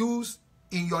can use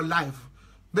in your life.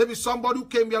 Maybe somebody who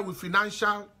came here with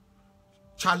financial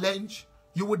challenge,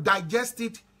 you will digest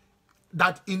it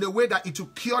that in a way that it will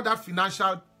cure that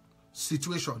financial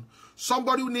situation.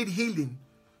 Somebody who need healing,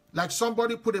 like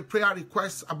somebody put a prayer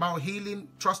request about healing,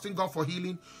 trusting God for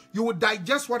healing, you will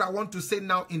digest what I want to say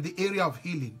now in the area of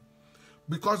healing.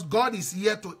 Because God is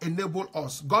here to enable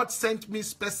us. God sent me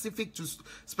specifically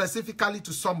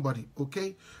to somebody,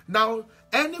 okay? Now,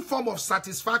 any form of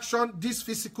satisfaction this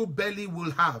physical belly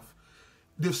will have,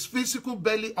 the physical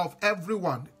belly of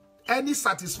everyone, any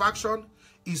satisfaction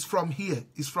is from here,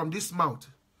 is from this mouth,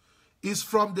 is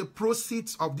from the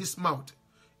proceeds of this mouth,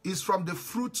 is from the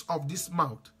fruits of this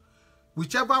mouth.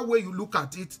 Whichever way you look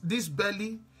at it, this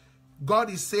belly, God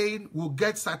is saying, will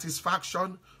get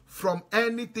satisfaction from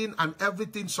anything and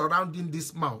everything surrounding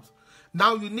this mouth.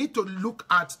 Now you need to look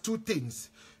at two things.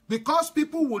 Because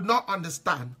people will not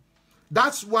understand,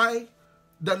 that's why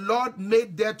the Lord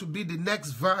made there to be the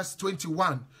next verse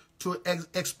 21 to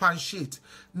expatiate.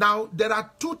 Now there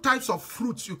are two types of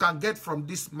fruits you can get from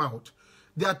this mouth.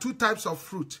 There are two types of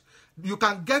fruit. You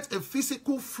can get a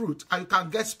physical fruit and you can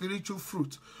get spiritual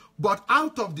fruit. But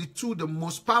out of the two, the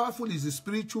most powerful is the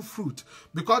spiritual fruit,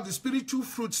 because the spiritual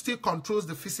fruit still controls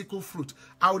the physical fruit.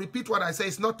 I'll repeat what I say.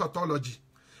 It's not tautology.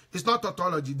 It's not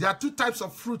tautology. There are two types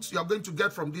of fruits you're going to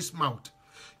get from this mouth.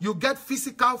 You get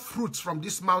physical fruits from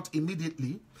this mouth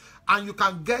immediately, and you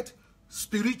can get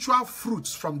spiritual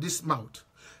fruits from this mouth.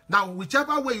 Now,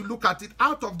 whichever way you look at it,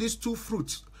 out of these two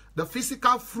fruits, the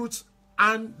physical fruits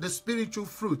and the spiritual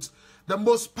fruits, the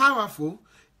most powerful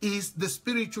is the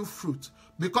spiritual fruit,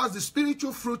 because the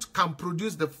spiritual fruit can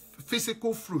produce the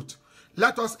physical fruit.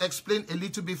 Let us explain a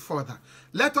little bit further.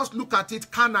 Let us look at it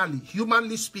carnally,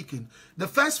 humanly speaking. The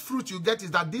first fruit you get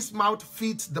is that this mouth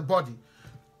feeds the body.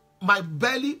 My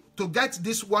belly, to get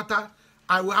this water,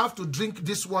 I will have to drink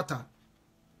this water.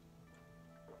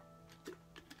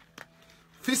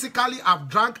 Physically, I've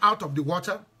drank out of the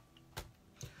water,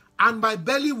 and my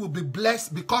belly will be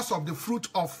blessed because of the fruit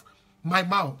of my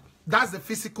mouth. That's the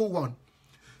physical one.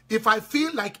 If I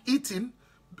feel like eating,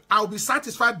 I'll be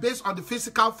satisfied based on the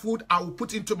physical food I will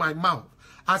put into my mouth.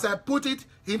 As I put it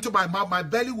into my mouth, my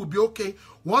belly will be okay.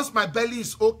 Once my belly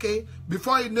is okay,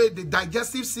 before you know it, the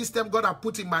digestive system God has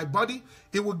put in my body,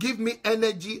 it will give me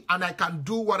energy and I can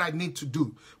do what I need to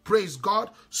do. Praise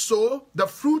God. So the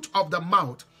fruit of the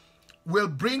mouth will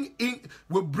bring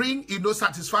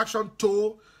satisfaction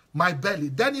to my belly.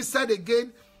 Then he said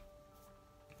again,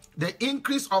 the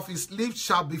increase of his lips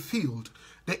shall be filled.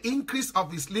 The increase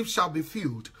of his lips shall be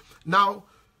filled. Now,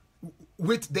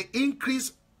 with the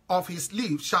increase of his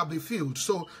lips shall be filled.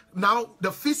 So now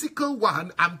the physical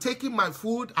one, I'm taking my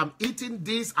food, I'm eating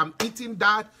this, I'm eating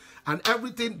that, and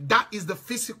everything. That is the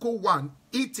physical one,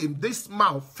 eating this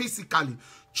mouth physically,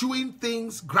 chewing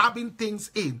things, grabbing things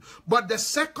in. But the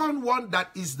second one, that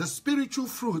is the spiritual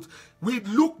fruit, we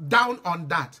look down on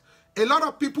that. A lot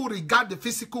of people regard the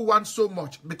physical one so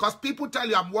much because people tell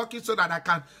you, I'm working so that I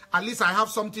can, at least I have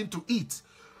something to eat.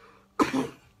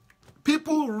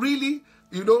 People really,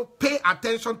 pay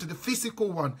attention to the physical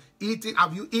one. Eating,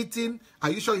 have you eaten?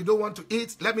 Are you sure you don't want to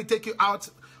eat? Let me take you out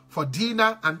for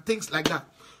dinner and things like that.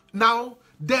 Now,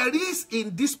 there is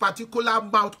in this particular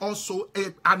mouth also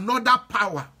another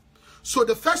power. So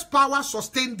the first power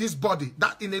sustains this body,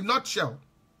 that in a nutshell.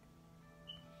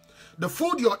 The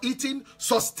food you're eating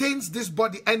sustains this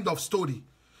body, end of story.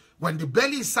 When the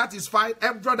belly is satisfied,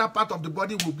 every other part of the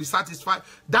body will be satisfied.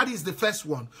 That is the first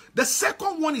one. The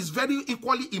second one is very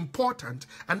equally important,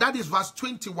 and that is verse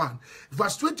 21.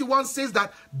 Verse 21 says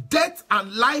that death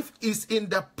and life is in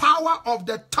the power of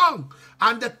the tongue,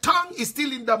 and the tongue is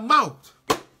still in the mouth.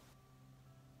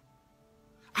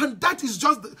 And that is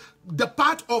just the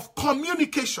part of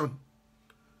communication.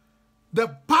 The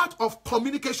part of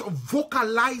communication,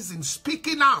 vocalizing,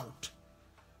 speaking out.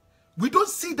 We don't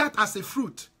see that as a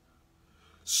fruit.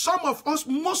 Some of us,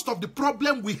 most of the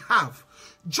problem we have,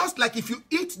 just like if you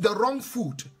eat the wrong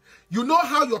food, You know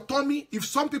how your tummy, if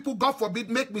some people, God forbid,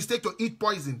 make mistake to eat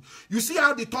poison, you see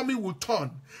how the tummy will turn.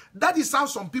 That is how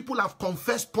some people have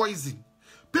confessed poison.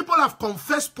 People have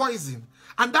confessed poison.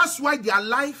 And that's why their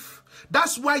life,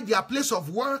 that's why their place of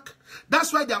work,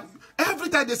 that's why every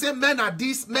time they say men are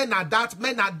this, men are that,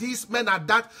 men are this, men are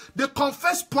that, they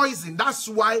confess poison. That's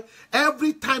why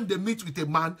every time they meet with a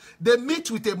man, they meet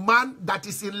with a man that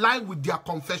is in line with their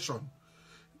confession.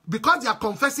 Because they are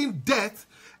confessing death,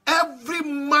 every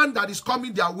man that is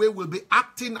coming their way will be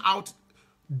acting out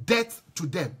death to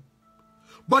them.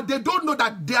 But they don't know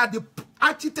that they are the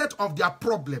architect of their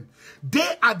problem.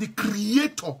 They are the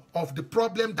creator of the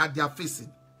problem that they are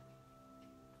facing.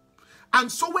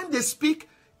 And so when they speak,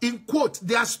 in quote,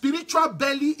 their spiritual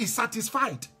belly is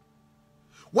satisfied.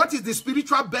 What is the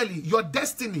spiritual belly? Your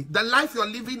destiny, the life you're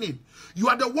living in. You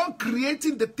are the one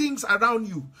creating the things around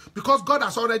you, because God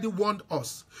has already warned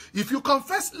us. If you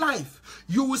confess life,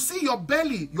 you will see your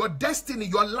belly, your destiny,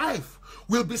 your life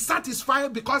will be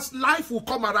satisfied, because life will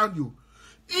come around you.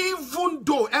 Even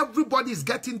though everybody is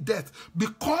getting death,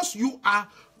 because you are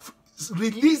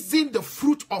releasing the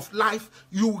fruit of life,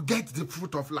 you will get the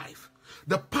fruit of life.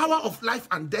 The power of life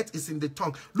and death is in the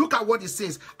tongue. Look at what it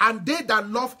says. And they that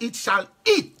love it shall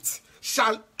eat.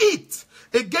 Shall eat.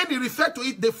 Again, he referred to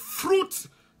it, the fruit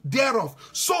thereof.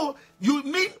 So, you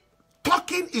mean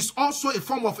talking is also a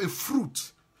form of a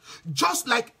fruit. Just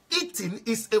like eating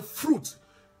is a fruit.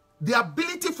 The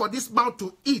ability for this mouth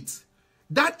to eat,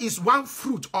 that is one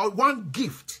fruit or one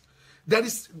gift. That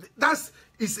is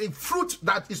a fruit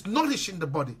that is nourishing the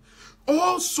body.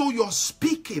 Also, you're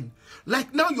speaking.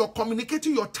 Like now you're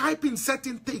communicating, you're typing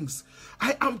certain things.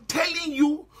 I am telling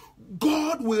you,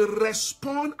 God will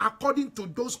respond according to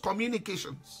those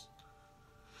communications.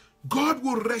 God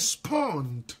will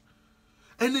respond.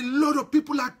 And a lot of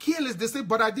people are careless. They say,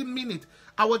 but I didn't mean it.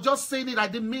 I was just saying it, I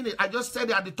didn't mean it. I just said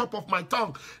it at the top of my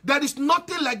tongue. There is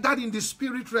nothing like that in the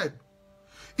spirit realm.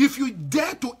 If you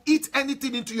dare to eat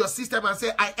anything into your system and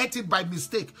say, I ate it by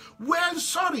mistake, well,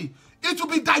 sorry, it will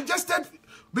be digested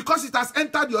because it has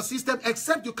entered your system,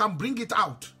 except you can bring it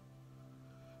out.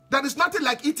 There is nothing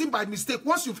like eating by mistake.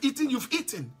 Once you've eaten, you've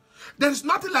eaten. There is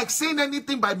nothing like saying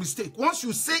anything by mistake. Once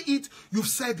you say it, you've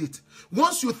said it.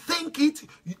 Once you think it,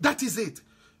 that is it.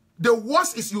 The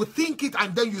worst is you think it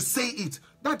and then you say it.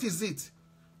 That is it.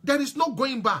 There is no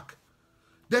going back.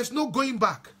 There's no going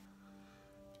back.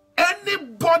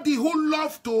 Anybody who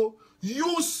loves to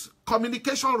use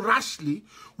communication rashly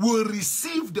will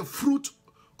receive the fruit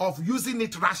of using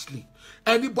it rashly.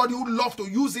 Anybody who loves to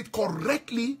use it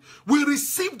correctly will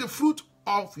receive the fruit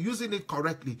of using it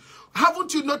correctly.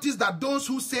 Haven't you noticed that those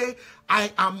who say, I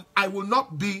can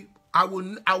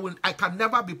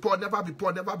never be poor, never be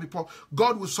poor, never be poor,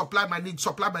 God will supply my needs,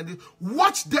 supply my needs.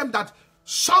 Watch them that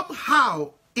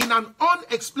somehow, in an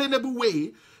unexplainable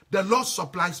way, the Lord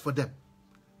supplies for them.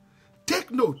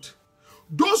 Take note.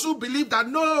 Those who believe that,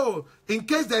 no, in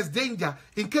case there's danger,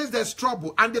 in case there's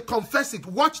trouble, and they confess it,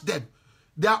 watch them.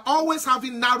 They are always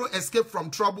having narrow escape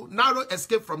from trouble, narrow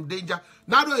escape from danger,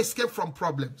 narrow escape from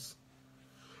problems.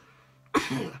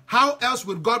 How else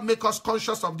will God make us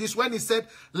conscious of this when he said,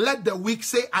 let the weak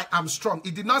say, I am strong?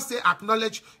 He did not say,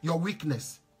 acknowledge your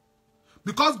weakness.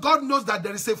 Because God knows that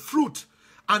there is a fruit.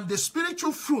 And the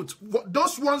spiritual fruit,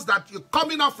 those ones that you're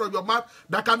coming out from your mouth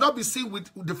that cannot be seen with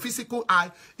the physical eye,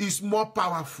 is more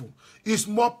powerful. It's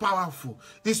more powerful.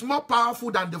 It's more powerful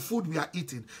than the food we are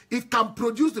eating. It can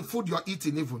produce the food you're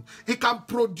eating even. It can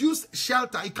produce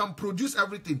shelter. It can produce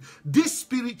everything. This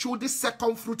spiritual, this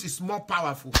second fruit is more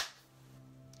powerful.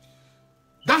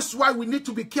 That's why we need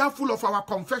to be careful of our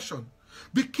confession.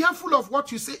 Be careful of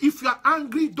what you say. If you are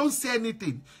angry, don't say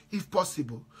anything, if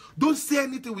possible. Don't say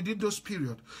anything within those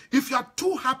periods. If you are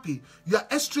too happy, you are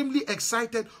extremely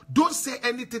excited, don't say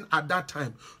anything at that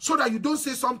time. So that you don't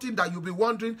say something that you'll be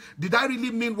wondering, did I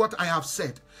really mean what I have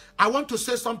said? I want to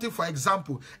say something, for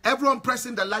example. Everyone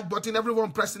pressing the like button,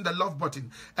 everyone pressing the love button,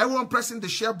 everyone pressing the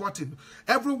share button,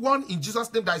 everyone in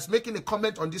Jesus' name that is making a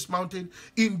comment on this mountain,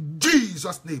 in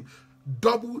Jesus' name,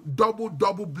 double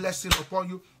blessing upon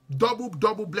you. Double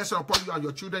blessing upon you and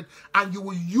your children, and you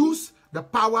will use the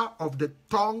power of the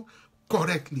tongue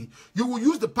correctly. You will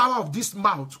use the power of this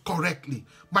mouth correctly.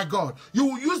 My God, you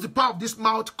will use the power of this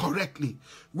mouth correctly.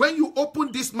 When you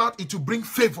open this mouth, it will bring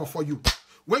favor for you.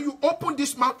 When you open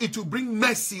this mouth, it will bring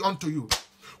mercy unto you.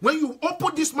 When you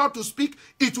open this mouth to speak,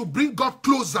 it will bring God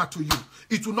closer to you.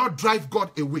 It will not drive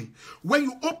God away. When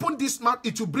you open this mouth,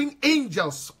 it will bring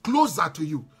angels closer to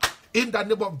you. In the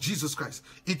name of Jesus Christ.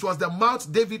 It was the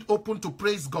mouth David opened to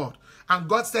praise God. And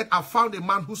God said, I found a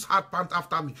man whose heart pants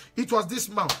after me. It was this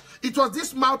mouth. It was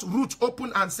this mouth Ruth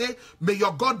opened and said, may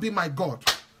your God be my God.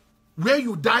 Where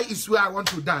you die is where I want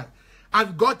to die.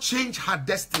 And God changed her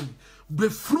destiny. The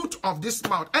fruit of this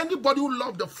mouth. Anybody who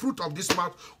loves the fruit of this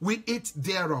mouth, we eat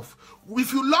thereof.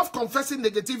 If you love confessing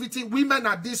negativity, women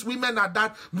are this, women are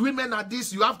that, women are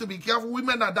this, you have to be careful,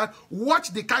 women are that.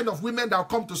 Watch the kind of women that will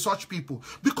come to such people.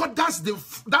 Because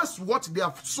that's what they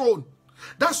have sown.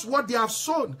 That's what they have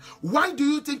sown. Why do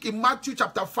you think in Matthew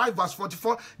chapter 5 verse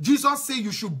 44, Jesus said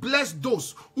you should bless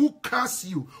those who curse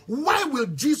you? Why will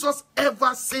Jesus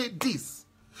ever say this?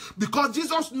 Because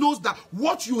Jesus knows that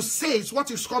what you say is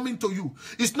what is coming to you.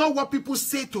 It's not what people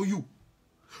say to you.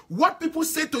 What people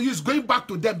say to you is going back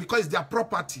to them because it's their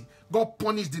property. God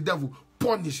punish the devil.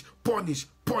 Punish, punish,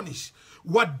 punish.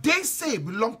 What they say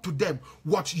belongs to them.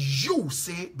 What you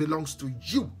say belongs to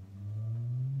you.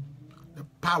 The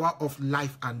power of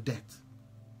life and death.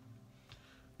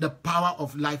 The power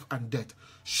of life and death.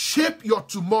 Shape your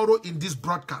tomorrow in this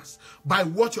broadcast by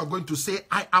what you're going to say.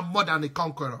 I am more than a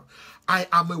conqueror. I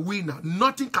am a winner.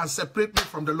 Nothing can separate me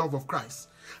from the love of Christ.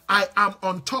 I am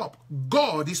on top.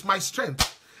 God is my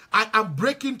strength. I am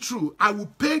breaking through. I will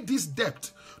pay this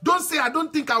debt. Don't say, I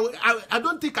don't think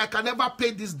I can ever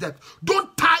pay this debt.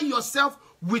 Don't tie yourself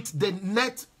with the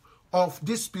net of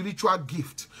this spiritual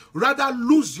gift. Rather,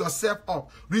 lose yourself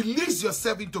up. Release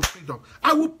yourself into freedom.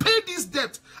 I will pay this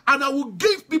debt and I will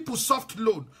give people soft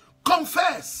loan.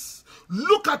 Confess.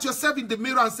 Look at yourself in the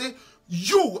mirror and say,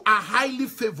 you are highly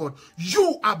favored.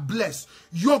 You are blessed.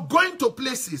 You're going to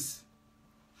places.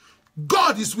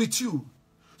 God is with you.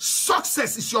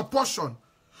 Success is your portion.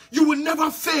 You will never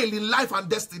fail in life and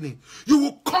destiny. You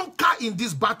will conquer in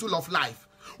this battle of life.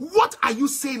 What are you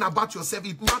saying about yourself?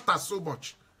 It matters so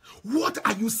much. What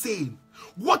are you saying?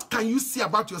 What can you say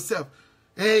about yourself?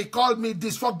 Hey, he called me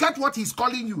this. Forget what he's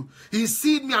calling you. He's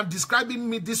seeing me and describing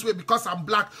me this way because I'm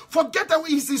black. Forget that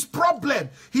it's his problem.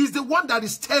 He's the one that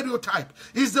is stereotyped.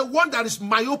 He's the one that is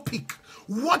myopic.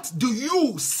 What do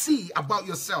you see about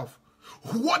yourself?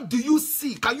 What do you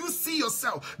see? Can you see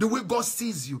yourself the way God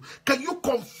sees you? Can you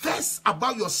confess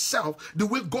about yourself the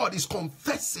way God is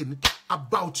confessing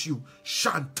about you?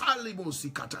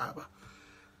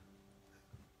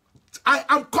 I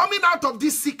am coming out of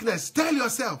this sickness. Tell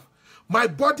yourself, my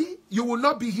body, you will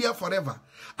not be here forever.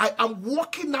 I am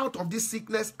walking out of this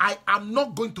sickness. I am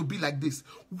not going to be like this.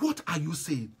 What are you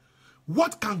saying?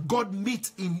 What can God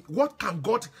meet in? What can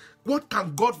God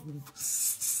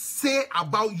say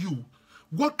about you?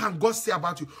 What can God say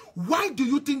about you? Why do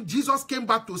you think Jesus came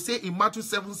back to say in Matthew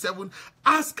 7:7,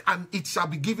 ask and it shall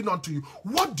be given unto you?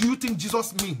 What do you think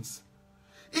Jesus means?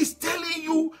 He's telling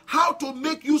you how to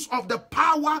make use of the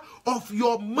power of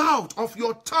your mouth, of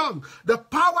your tongue. The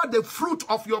power, the fruit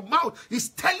of your mouth is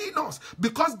telling us,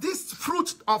 because this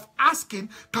fruit of asking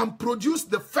can produce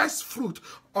the first fruit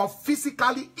of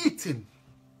physically eating,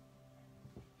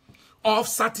 of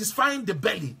satisfying the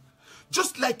belly.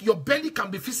 Just like your belly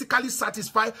can be physically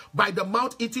satisfied by the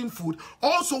mouth eating food,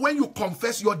 also when you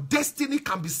confess, your destiny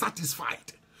can be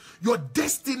satisfied. Your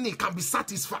destiny can be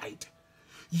satisfied.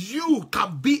 You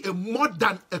can be more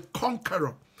than a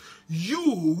conqueror.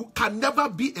 You can never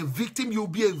be a victim. You'll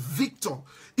be a victor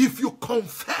if you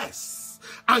confess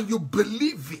and you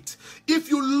believe it. If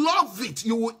you love it,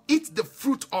 you will eat the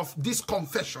fruit of this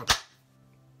confession.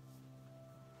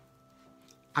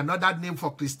 Another name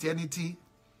for Christianity,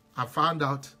 I found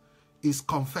out, is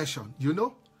confession. You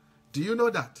know? Do you know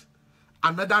that?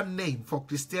 Another name for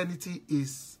Christianity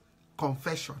is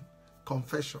confession.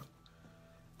 Confession.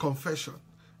 Confession.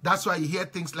 That's why you hear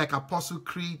things like Apostle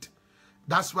Creed.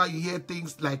 That's why you hear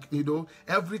things like, you know,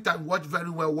 every time, watch very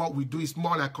well, what we do is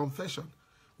more like confession.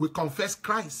 We confess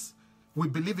Christ. We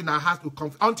believe in our hearts.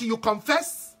 Until you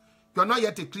confess, you're not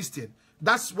yet a Christian.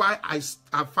 That's why I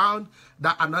found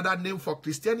that another name for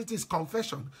Christianity is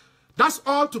confession. That's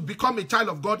all. To become a child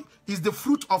of God is the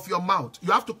fruit of your mouth.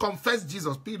 You have to confess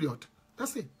Jesus, period.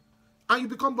 That's it. And you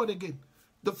become born again.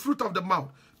 The fruit of the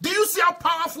mouth. Do you see how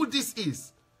powerful this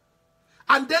is?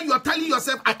 And then you're telling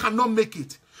yourself, I cannot make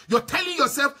it. You're telling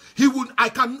yourself, I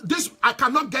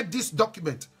cannot get this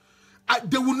document.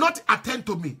 They will not attend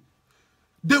to me.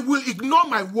 They will ignore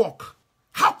my work.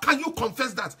 How can you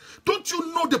confess that? Don't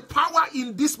you know the power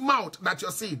in this mouth that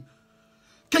you're saying?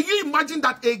 Can you imagine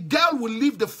that a girl will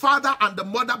leave the father and the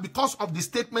mother because of the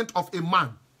statement of a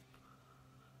man?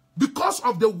 Because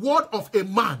of the word of a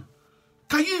man.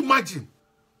 Can you imagine?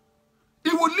 He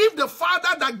will leave the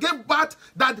father that gave birth,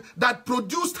 that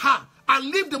produced her, and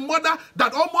leave the mother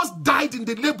that almost died in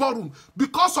the labor room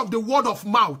because of the word of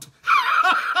mouth.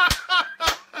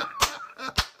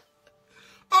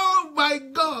 Oh my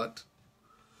God.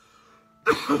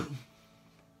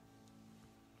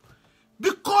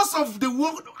 Because because of the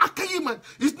word,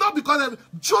 it's not because of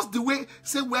just the way,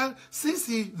 say, well, since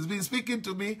he's been speaking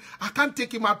to me, I can't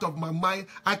take him out of my mind.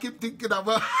 I keep thinking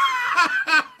about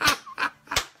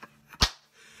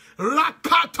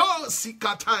Rakato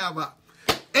Sikatayaba.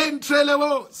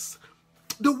 Entrelevos.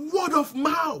 The word of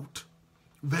mouth.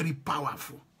 Very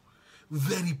powerful.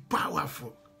 Very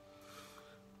powerful.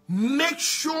 Make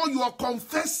sure you are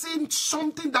confessing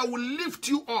something that will lift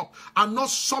you up and not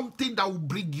something that will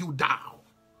bring you down.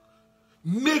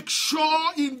 Make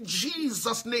sure in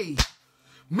Jesus' name.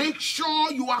 Make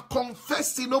sure you are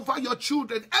confessing over your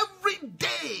children every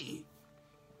day.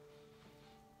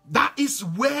 That is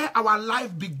where our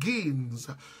life begins.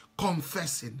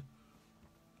 Confessing.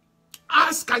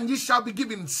 Ask and ye shall be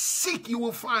given. Seek you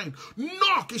will find.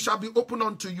 Knock, it shall be opened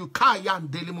unto you.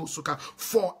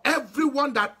 For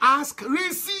everyone that asks,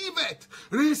 receive it.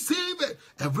 Receive it.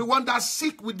 Everyone that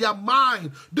seek with their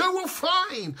mind, they will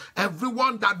find.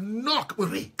 Everyone that knock,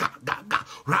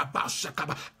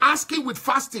 asking with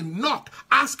fasting, knock.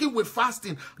 Asking with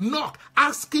fasting, knock.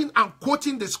 Asking and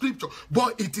quoting the scripture.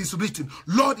 But it is written.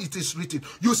 Lord, it is written.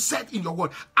 You said in your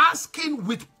word. Asking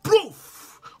with proof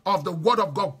of the word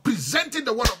of God, presenting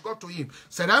the word of God to him,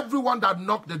 said everyone that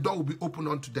knock, the door will be opened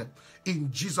unto them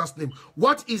in Jesus' name.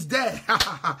 What is there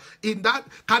in that?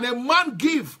 Can a man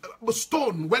give a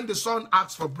stone when the son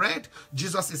asks for bread?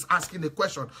 Jesus is asking the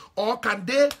question. Or can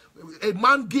a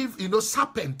man give,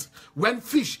 serpent when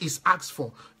fish is asked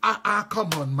for? Come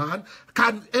on, man.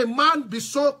 Can a man be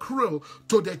so cruel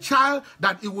to the child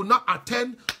that he will not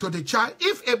attend to the child?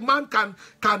 If a man can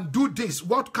do this,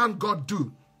 what can God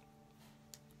do?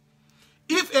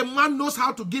 If a man knows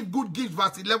how to give good gifts,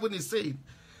 verse 11 is saying,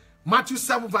 Matthew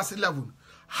 7 verse 11,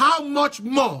 how much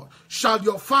more shall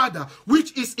your Father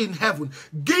which is in heaven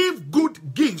give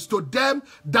good gifts to them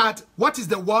that, what is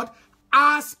the word?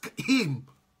 Ask him.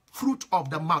 Fruit of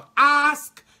the mouth.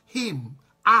 Ask him.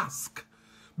 Ask.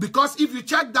 Because if you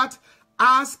check that,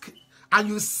 ask and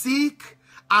you seek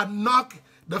and knock,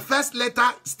 the first letter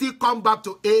still come back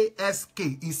to ASK,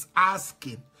 is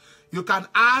asking. You can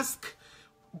ask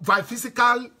by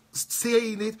physical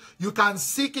saying it, you can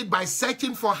seek it by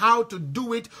searching for how to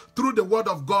do it through the word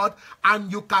of God,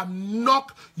 and you can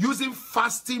knock using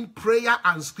fasting, prayer,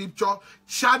 and scripture.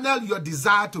 Channel your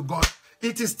desire to God.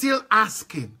 It is still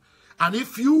asking. And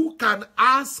if you can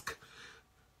ask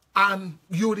and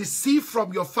you receive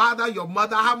from your father, your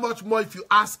mother, how much more if you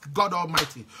ask God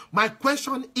Almighty? My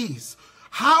question is,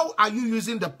 how are you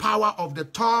using the power of the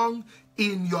tongue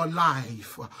in your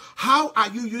life? How are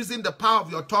you using the power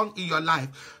of your tongue in your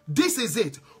life? This is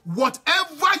it.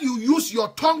 Whatever you use your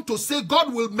tongue to say,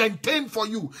 God will maintain for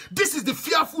you. This is the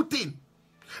fearful thing.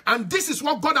 And this is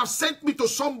what God has sent me to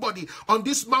somebody on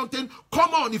this mountain.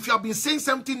 Come on, if you have been saying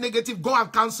something negative, go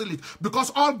and cancel it.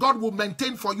 Because all God will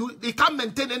maintain for you, he can't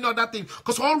maintain any other thing.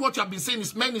 Because all what you have been saying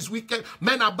is men is wicked,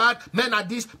 men are bad, men are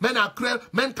this, men are cruel,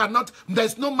 men cannot.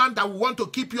 There's no man that will want to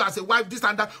keep you as a wife, this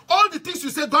and that. All the things you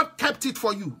say, God kept it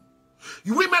for you.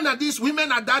 Women are this,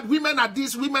 women are that, women are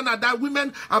this, women are that,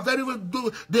 women are very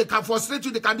good, they can frustrate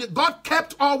you, God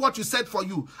kept all what you said for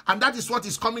you, and that is what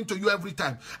is coming to you every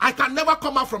time. I can never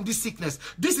come out from this sickness.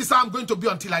 This is how I'm going to be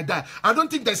until I die. I don't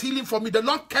think there's healing for me. The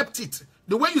Lord kept it.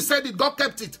 The way you said it, God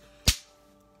kept it.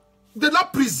 The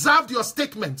Lord preserved your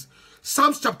statement.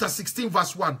 Psalms chapter 16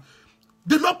 verse 1.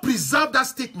 The Lord preserved that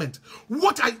statement.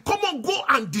 Come on, go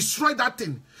and destroy that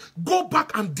thing. Go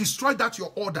back and destroy that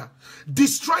your order.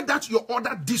 Destroy that your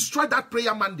order. Destroy that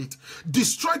prayer mandate.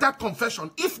 Destroy that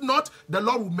confession. If not, the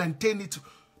Lord will maintain it.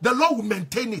 The Lord will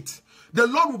maintain it. The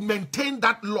Lord will maintain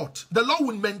that lot. The Lord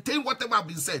will maintain whatever has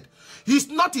been said. It's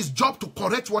not his job to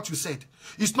correct what you said.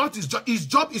 It's not his job. His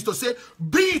job is to say,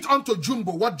 be it unto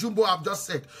Jumbo what Jumbo have just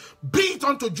said. Be it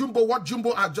unto Jumbo what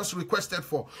Jumbo have just requested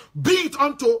for. Be it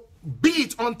unto.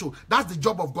 That's the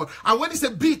job of God. And when he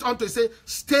said be it unto, he said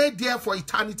stay there for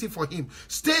eternity for him.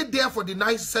 Stay there for the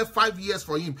next 5 years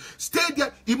for him. Stay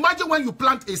there. Imagine when you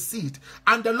plant a seed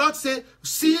and the Lord say,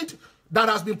 seed that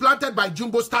has been planted by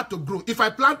Jumbo start to grow. If I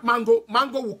plant mango,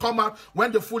 mango will come out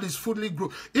when the food is fully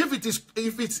grown. If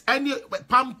it's any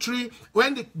palm tree,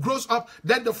 when it grows up,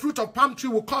 then the fruit of palm tree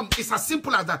will come. It's as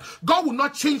simple as that. God will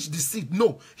not change the seed.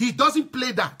 No, he doesn't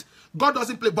play that. God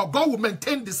doesn't play, but God will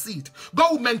maintain the seed.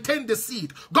 God will maintain the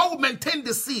seed. God will maintain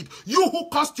the seed. You who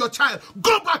cursed your child,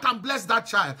 go back and bless that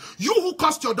child. You who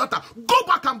cursed your daughter, go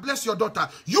back and bless your daughter.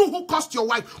 You who cursed your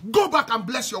wife, go back and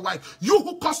bless your wife. You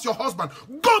who cursed your husband,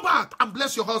 go back and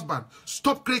bless your husband.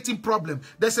 Stop creating problems.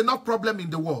 There's enough problem in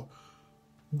the world.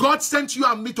 God sent you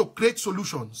and me to create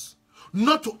solutions,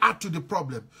 not to add to the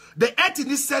problem. The earth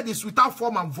in it said is without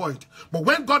form and void. But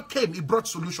when God came, he brought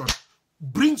solution.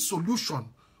 Bring solution.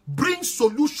 bring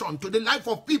solution to the life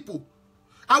of people.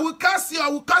 I will curse you, I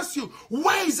will curse you.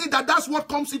 Why is it that that's what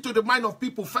comes into the mind of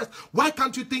people first? Why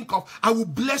can't you think of, I will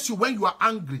bless you when you are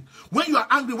angry? When you are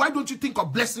angry, why don't you think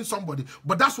of blessing somebody?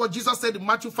 But that's what Jesus said in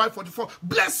Matthew 5:44.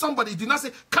 Bless somebody. He did not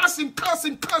say, curse him, curse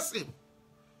him, curse him.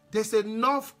 There's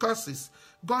enough curses.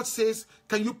 God says,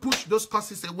 can you push those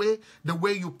curses away the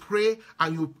way you pray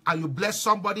and you bless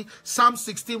somebody? Psalm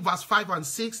 16 verse 5 and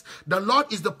 6. The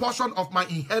Lord is the portion of my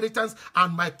inheritance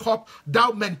and my cup. Thou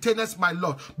maintainest my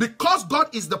Lord. Because God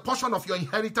is the portion of your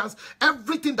inheritance,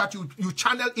 everything that you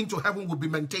channel into heaven will be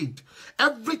maintained.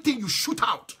 Everything you shoot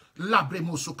out, everything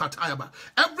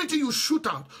you shoot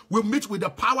out will meet with the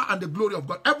power and the glory of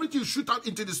God. Everything you shoot out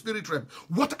into the spirit realm.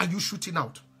 What are you shooting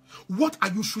out? What are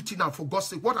you shooting out, for God's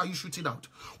sake? What are you shooting out?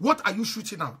 What are you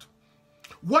shooting out?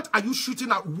 What are you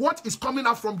shooting out? What is coming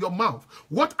out from your mouth?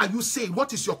 What are you saying?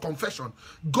 What is your confession?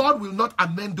 God will not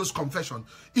amend those confessions.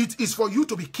 It is for you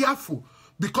to be careful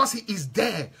because he is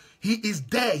there. He is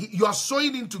there. You are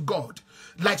sowing into God.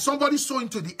 Like somebody sowing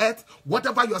to the earth,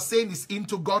 whatever you are saying is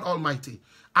into God Almighty.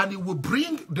 And he will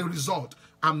bring the result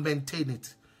and maintain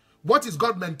it. What is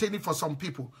God maintaining for some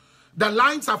people? The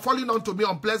lines are falling onto me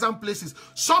on pleasant places.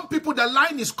 Some people, the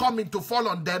line is coming to fall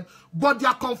on them, but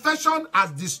their confession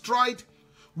has destroyed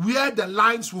where the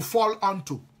lines will fall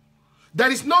onto.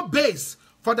 There is no base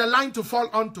for the line to fall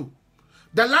onto.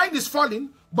 The line is falling,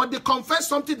 but they confess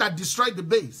something that destroyed the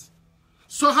base.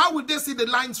 So how will they see the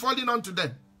lines falling onto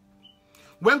them?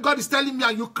 When God is telling me,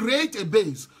 and you create a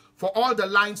base for all the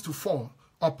lines to fall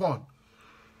upon,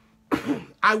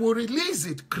 I will release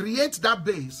it, create that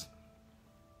base.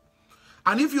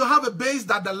 And if you have a base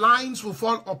that the lines will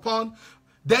fall upon,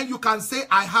 then you can say,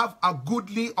 I have a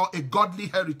goodly or a godly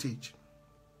heritage.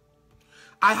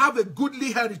 I have a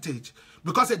goodly heritage,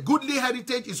 because a goodly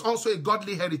heritage is also a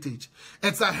godly heritage.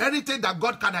 It's a heritage that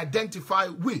God can identify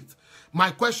with. My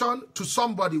question to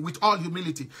somebody with all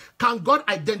humility, can God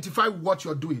identify with what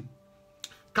you're doing?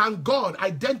 Can God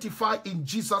identify in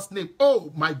Jesus' name?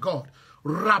 Oh my God.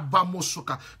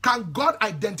 Rabamosuka. Can God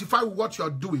identify with what you're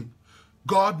doing?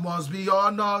 God must be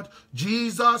honored.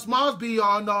 Jesus must be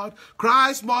honored.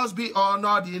 Christ must be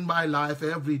honored in my life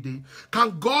every day.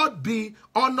 Can God be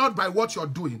honored by what you're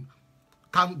doing?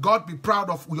 Can God be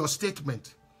proud of your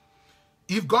statement?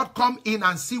 If God come in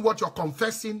and see what you're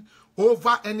confessing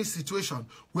over any situation,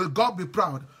 will God be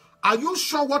proud? Are you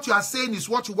sure what you are saying is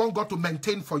what you want God to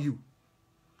maintain for you?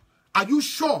 Are you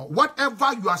sure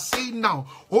whatever you are saying now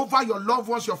over your loved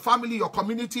ones, your family, your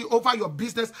community, over your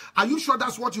business, are you sure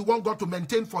that's what you want God to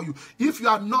maintain for you? If you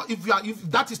are not, if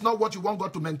that is not what you want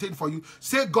God to maintain for you,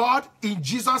 say, God, in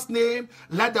Jesus' name,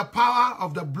 let the power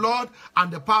of the blood and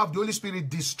the power of the Holy Spirit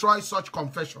destroy such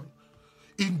confession.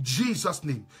 In Jesus'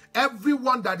 name.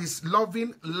 Everyone that is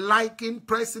loving, liking,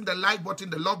 pressing the like button,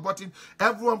 the love button,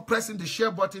 everyone pressing the share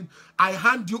button, I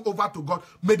hand you over to God.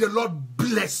 May the Lord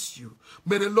bless you.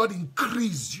 May the Lord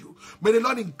increase you. May the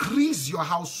Lord increase your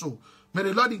household. May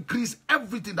the Lord increase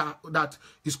everything that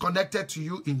is connected to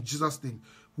you in Jesus' name.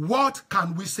 What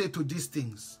can we say to these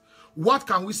things? What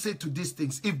can we say to these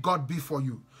things if God be for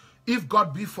you? If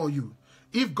God be for you.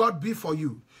 If God be for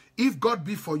you. If God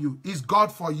be for you. Is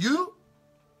God for you?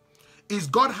 Is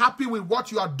God happy with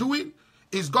what you are doing?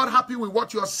 Is God happy with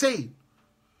what you are saying?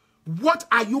 What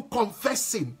are you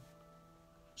confessing?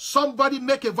 Somebody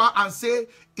make a vow and say,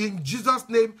 in Jesus'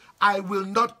 name, I will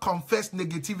not confess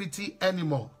negativity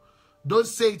anymore. Don't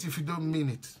say it if you don't mean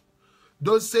it.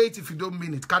 Don't say it if you don't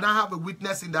mean it. Can I have a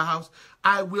witness in the house?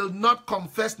 I will not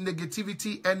confess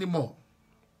negativity anymore.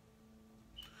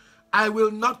 I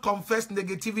will not confess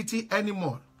negativity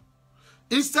anymore.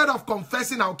 Instead of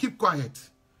confessing, I'll keep quiet.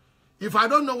 If I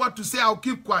don't know what to say, I'll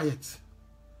keep quiet.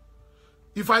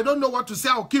 If I don't know what to say,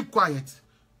 I'll keep quiet.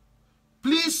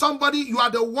 Please, somebody, you are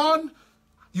the one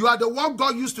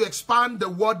God used to expand the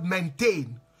word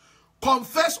maintain.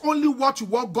 Confess only what you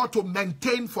want God to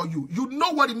maintain for you. You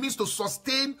know what it means to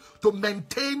sustain, to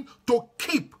maintain, to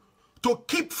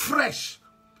keep fresh.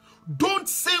 Don't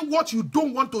say what you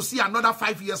don't want to see another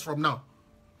 5 years from now.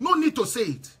 No need to say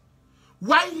it.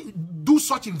 Why do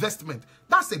such investment?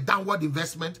 That's a downward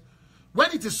investment. When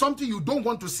it is something you don't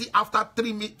want to see after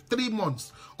 3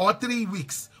 months or 3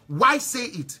 weeks, why say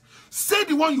it? Say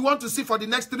the one you want to see for the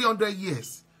next 300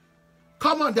 years.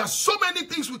 Come on, there are so many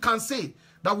things we can say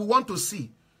that we want to see.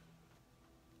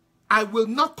 I will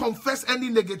not confess any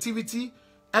negativity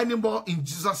anymore in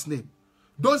Jesus' name.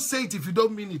 Don't say it if you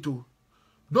don't mean it. Oh.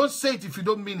 Don't say it if you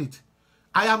don't mean it.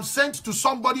 I am sent to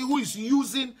somebody who is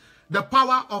using the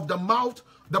power of the mouth,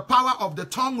 the power of the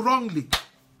tongue wrongly.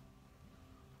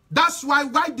 That's why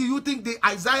do you think the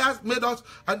Isaiah made us,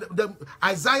 and the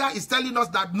Isaiah is telling us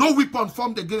that no weapon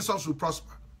formed against us will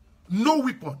prosper. No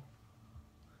weapon.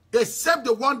 Except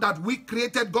the one that we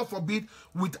created, God forbid,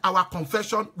 with our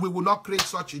confession, we will not create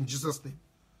such in Jesus' name.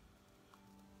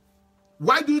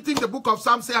 Why do you think the book of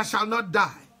Psalms says, I shall not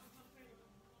die?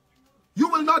 You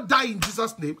will not die in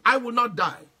Jesus' name. I will not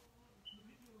die.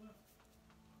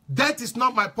 Death is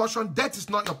not my portion. Death is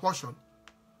not your portion.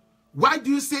 Why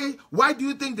do you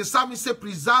think the psalmist say,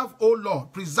 preserve, O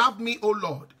Lord, preserve me, O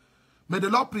Lord. May the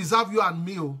Lord preserve you and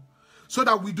me, so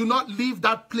that we do not leave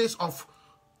that place of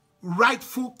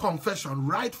rightful confession.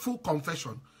 Rightful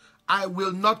confession. I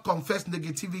will not confess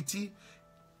negativity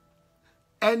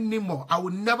anymore. I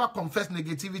will never confess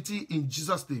negativity in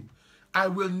Jesus' name. I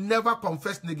will never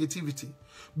confess negativity,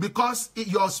 because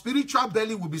your spiritual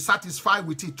belly will be satisfied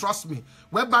with it. Trust me.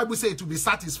 When Bible says it will be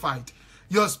satisfied,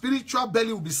 your spiritual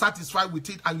belly will be satisfied with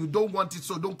it, and you don't want it,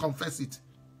 so don't confess it.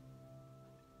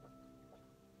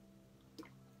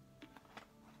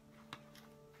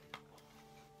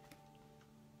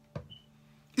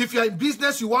 If you're in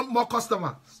business, you want more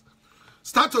customers,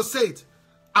 start to say it.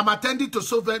 I'm attending to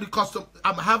so very custom.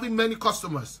 I'm having many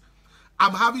customers.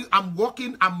 I'm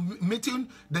working, I'm meeting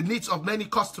the needs of many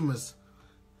customers.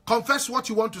 Confess what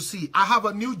you want to see. I have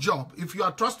a new job. If you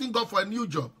are trusting God for a new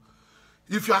job,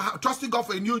 if you are trusting God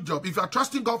for a new job, if you are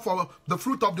trusting God for the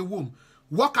fruit of the womb,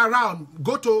 walk around,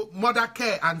 go to mother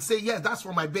care and say, yes, that's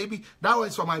for my baby. That one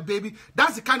is for my baby.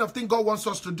 That's the kind of thing God wants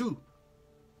us to do.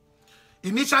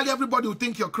 Initially, everybody will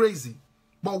think you're crazy.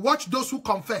 But watch those who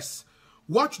confess.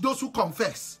 Watch those who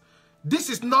confess. This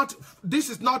is not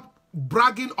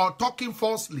bragging or talking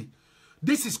falsely.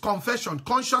 This is confession,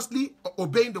 consciously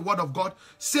obeying the word of God.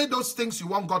 Say those things you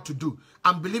want God to do.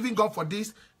 I'm believing God for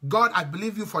this. God, I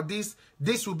believe you for this.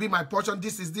 This will be my portion.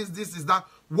 This is this, this is that.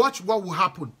 Watch what will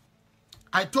happen.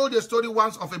 I told a story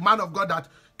once of a man of God that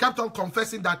kept on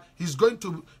confessing that he's going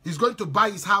to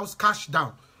buy his house cash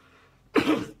down.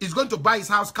 He's going to buy his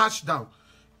house cash down.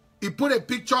 He put a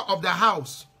picture of the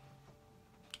house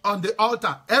on the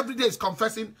altar. Every day he's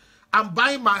confessing, I'm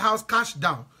buying my house cash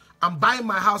down. I'm buying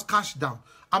my house cash down.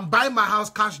 I'm buying my house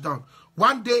cash down.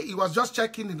 One day he was just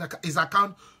checking in his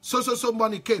account. So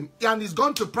money came. And he's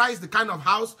gone to price the kind of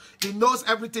house. He knows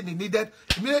everything he needed.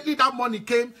 Immediately that money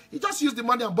came. He just used the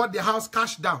money and bought the house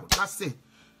cash down. That's it.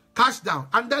 Cash down.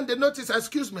 And then they notice,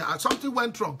 excuse me, something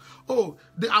went wrong. Oh,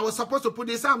 I was supposed to put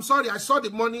this. I'm sorry, I saw the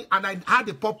money and I had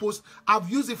a purpose. I've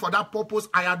used it for that purpose.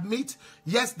 I admit,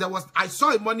 yes, I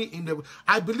saw money in the,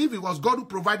 I believe it was God who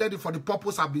provided it for the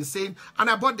purpose I've been saying. And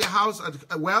I bought the house, at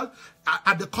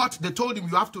the court, they told him,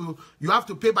 you have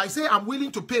to pay back. He said, I'm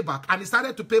willing to pay back. And he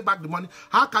started to pay back the money.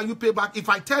 How can you pay back? If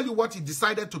I tell you what he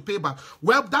decided to pay back,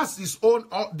 well, that's his own,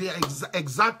 that's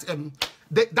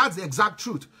the exact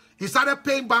truth. He started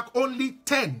paying back only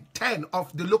 10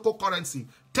 of the local currency.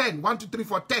 10, 1, 2, 3,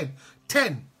 4, 10.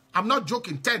 10. I'm not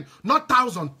joking. 10. Not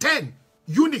 1,000. 10.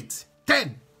 Unit.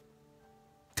 10.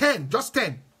 10. Just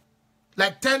 10.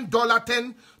 Like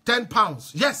 $10, 10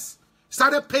 pounds. Yes.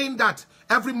 Started paying that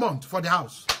every month for the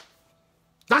house.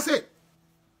 That's it.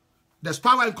 There's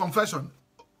power in confession.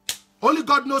 Only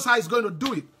God knows how he's going to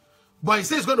do it. But he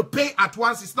says he's going to pay at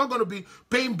once. It's not going to be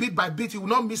paying bit by bit. He will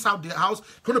not miss out the house.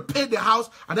 He's going to pay the house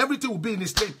and everything will be in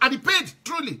his name. And he paid,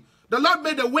 truly. The Lord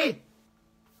made a way.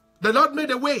 The Lord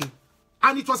made a way.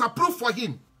 And it was approved for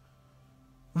him.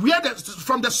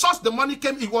 From the source the money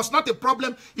came, it was not a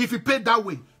problem if he paid that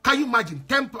way. Can you imagine?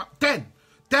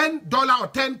 $10 or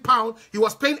 10 pounds he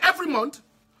was paying every month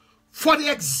for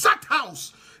the exact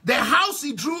house. The house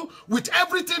he drew with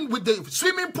everything, with the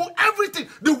swimming pool, everything.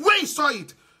 The way he saw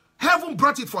it. Heaven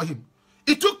brought it for him.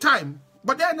 It took time,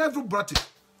 but then heaven brought it.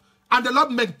 And the Lord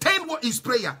maintained his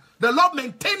prayer. The Lord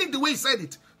maintained it the way he said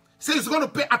it. He said he's going to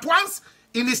pay at once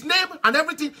in his name and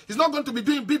everything. He's not going to be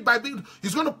doing bit by bit.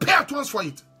 He's going to pay at once for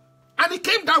it. And he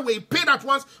came that way. He paid at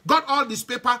once, got all this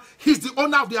paper. He's the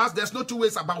owner of the house. There's no two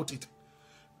ways about it.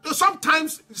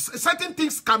 Sometimes certain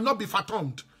things cannot be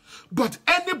fathomed. But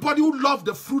anybody who loves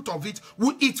the fruit of it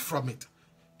will eat from it.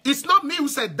 It's not me who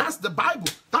said, that's the Bible.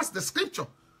 That's the scripture.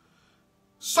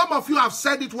 Some of you have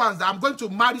said it once that I'm going to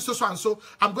marry so and so.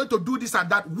 I'm going to do this and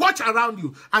that. Watch around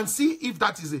you and see if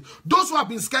that is it. Those who have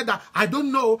been scared that I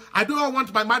don't know. I don't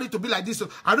want my marriage to be like this. So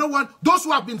I don't want. Those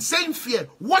who have been saying fear.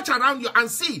 Watch around you and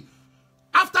see.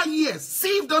 After years, see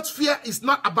if that fear is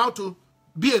not about to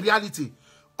be a reality.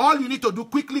 All you need to do,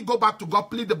 quickly go back to God,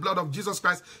 plead the blood of Jesus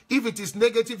Christ. If it is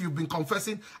negative, you've been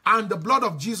confessing, and the blood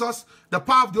of Jesus, the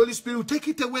power of the Holy Spirit will take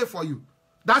it away for you.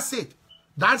 That's it.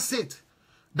 That's it.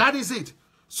 That is it.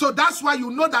 So that's why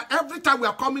you know that every time we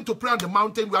are coming to pray on the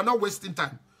mountain, we are not wasting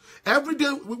time. Every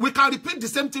day, we can repeat the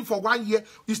same thing for 1 year.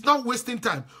 It's not wasting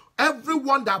time.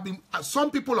 Everyone that have been,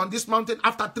 some people on this mountain,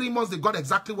 after 3 months, they got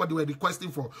exactly what they were requesting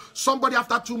for. Somebody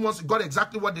after 2 months, got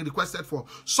exactly what they requested for.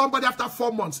 Somebody after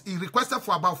 4 months, he requested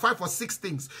for about 5 or 6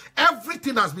 things.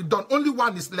 Everything has been done. Only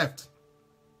one is left.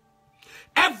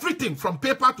 Everything from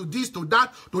paper to this to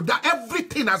that,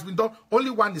 everything has been done. Only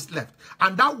one is left.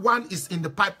 And that one is in the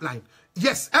pipeline.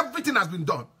 Yes, everything has been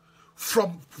done.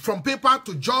 From paper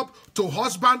to job to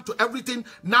husband to everything.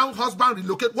 Now husband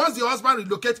relocate. Once the husband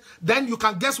relocate, then you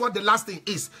can guess what the last thing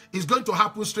is. It's going to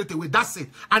happen straight away. That's it.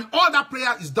 And all that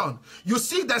prayer is done. You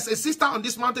see, there's a sister on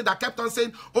this mountain that kept on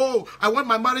saying, oh, I want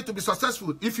my marriage to be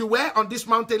successful. If you were on this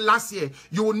mountain last year,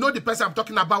 you will know the person I'm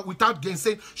talking about without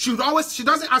gainsaying. She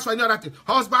doesn't ask for any other thing.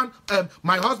 Husband,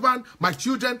 my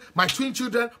children, my twin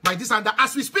children, my this and that.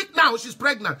 As we speak now, she's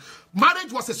pregnant.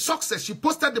 Marriage was a success. She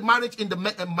posted the marriage in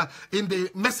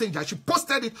the messenger. She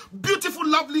posted it. Beautiful,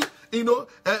 lovely,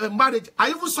 marriage. I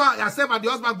even saw herself and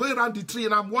the husband going around the tree,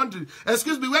 and I'm wondering,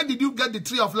 excuse me, where did you get the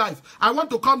tree of life? I want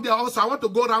to come there also. I want to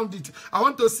go around it. I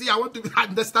want to see.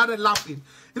 And they started laughing.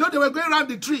 They were going around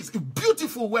the trees. A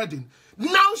beautiful wedding.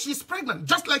 Now she's pregnant,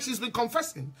 just like she's been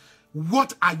confessing.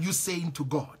 What are you saying to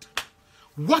God?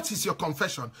 What is your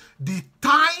confession? The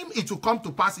time it will come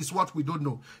to pass is what we don't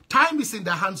know. Time is in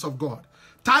the hands of God.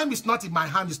 Time is not in my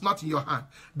hand, it's not in your hand.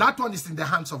 That one is in the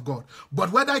hands of God.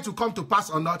 But whether it will come to pass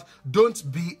or not, don't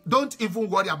even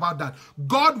worry about that.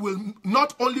 God will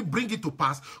not only bring it to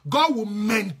pass, God will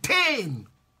maintain.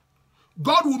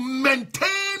 God will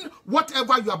maintain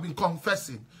whatever you have been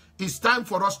confessing. It's time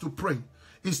for us to pray.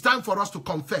 It's time for us to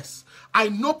confess. I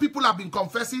know people have been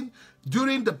confessing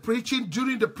during the preaching,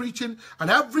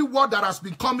 and every word that has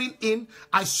been coming in,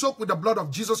 I soak with the blood of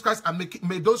Jesus Christ, and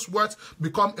may those words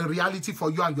become a reality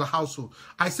for you and your household.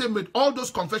 I say, may all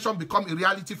those confessions become a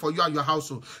reality for you and your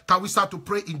household. Can we start to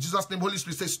pray in Jesus' name? Holy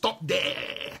Spirit, say, stop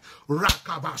there.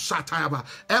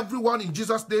 Everyone in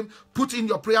Jesus' name, put in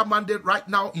your prayer mandate right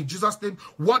now in Jesus' name.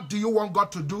 What do you want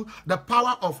God to do? The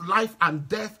power of life and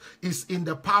death is in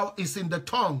the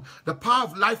tongue. The power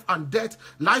of life and death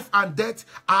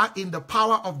are in the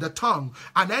power of the tongue,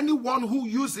 and anyone who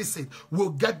uses it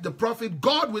will get the profit.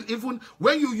 God will, even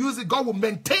when you use it, God will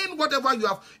maintain whatever you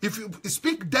have. If you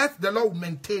speak death, the Lord will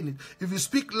maintain it. If you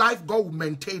speak life, God will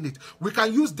maintain it. We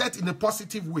can use death in a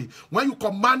positive way. When you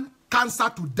command cancer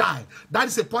to die, that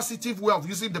is a positive way of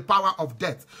using the power of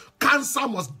death. Cancer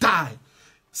must die.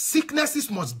 Sicknesses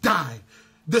must die.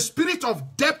 The spirit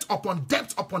of depth upon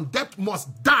depth upon depth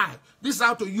must die. This is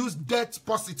how to use death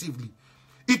positively.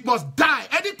 It must die.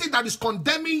 Anything that is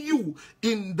condemning you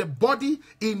in the body,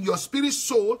 in your spirit,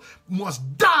 soul,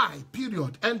 must die.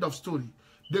 Period. End of story.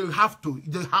 They have to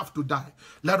die.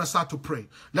 Let us start to pray.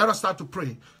 Let us start to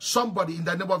pray. Somebody, in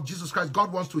the name of Jesus Christ,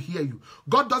 God wants to hear you.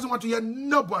 God doesn't want to hear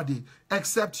nobody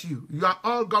except you. You are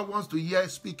all God wants to hear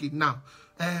speaking now.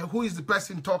 Who is the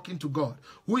person talking to God?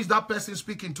 Who is that person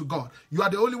speaking to God? You are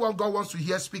the only one God wants to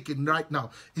hear speaking right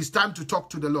now. It's time to talk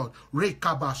to the Lord.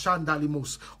 Rekaba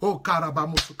shandalimos, o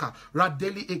karabamusuka,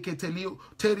 radeli eketelio,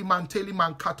 teriman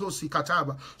teliman katosi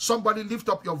kataba. Somebody lift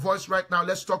up your voice right now.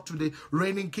 Let's talk to the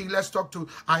reigning King. Let's talk to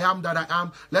I am that I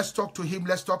am. Let's talk to him.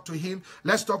 Let's talk to him.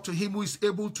 Let's talk to him who is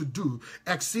able to do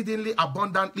exceedingly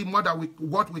abundantly more than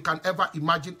what we can ever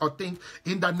imagine or think,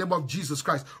 in the name of Jesus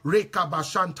Christ. Rekaba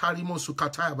shantalimos.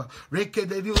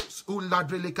 Rekedelius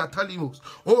uladrele katalimos.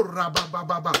 Oh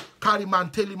rabababa.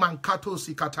 Karimanteliman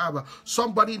katosi kataba.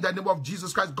 Somebody, in the name of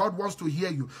Jesus Christ, God wants to hear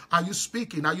you. Are you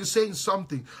speaking? Are you saying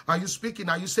something? Are you speaking?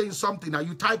 Are you saying something? Are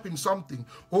you typing something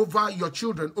over your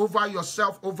children, over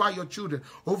yourself, over your children,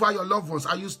 over your loved ones?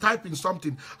 Are you typing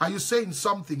something? Are you saying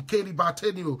something?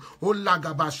 Keribatenio. Oh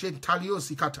lagabashen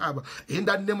taliosi kataba. In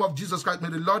the name of Jesus Christ, may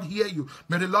the Lord hear you.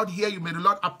 May the Lord hear you. May the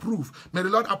Lord approve. May the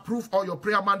Lord approve all your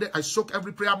prayer mandate. I soak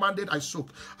every prayer mandate. I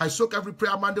soak every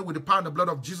prayer mandate with the power and the blood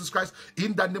of Jesus Christ.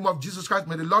 In the name of Jesus Christ,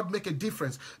 may the Lord make a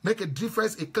difference. Make a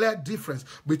difference, a clear difference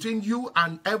between you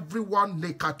and everyone.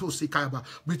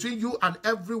 Between you and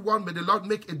everyone, may the Lord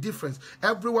make a difference.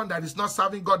 Everyone that is not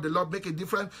serving God, the Lord make a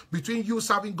difference between you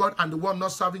serving God and the one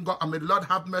not serving God. And may the Lord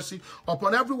have mercy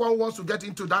upon everyone who wants to get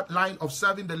into that line of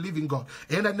serving the living God.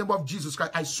 In the name of Jesus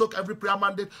Christ, I soak every prayer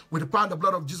mandate with the power and the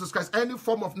blood of Jesus Christ. Any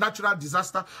form of natural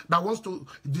disaster that wants to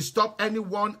disturb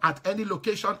anyone at any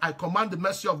location, I command the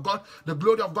mercy of God, the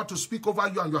glory of God to speak over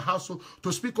you and your household,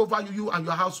 to speak over you and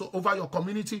your household, over your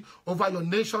community, over your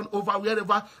nation, over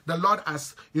wherever the Lord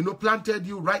has, planted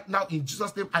you right now. In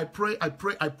Jesus' name, I pray.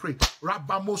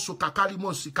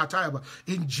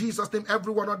 In Jesus' name,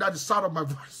 everyone under the sound of my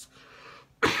voice,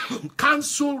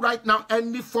 Cancel right now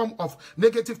any form of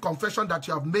negative confession that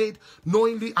you have made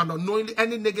knowingly and unknowingly.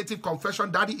 Any negative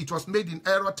confession, Daddy, it was made in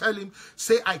error. Tell him,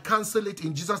 say, I cancel it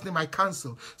in Jesus' name. I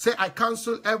cancel. Say, I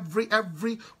cancel every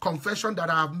confession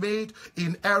that I have made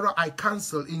in error. I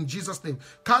cancel in Jesus' name.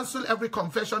 Cancel every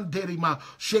confession. Derima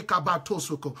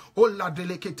shekabatosoko ola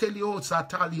deleketelio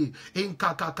satali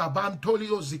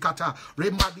inkakakabantolio zikata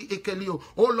remadi ekelio.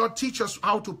 Oh Lord, teach us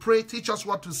how to pray. Teach us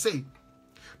what to say.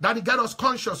 Daddy, get us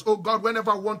conscious, oh God, whenever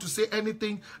I want to say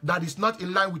anything that is not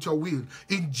in line with your will.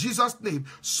 In Jesus' name,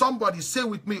 somebody say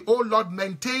with me, oh Lord,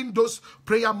 maintain those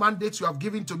prayer mandates you have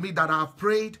given to me that I have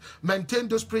prayed. Maintain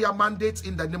those prayer mandates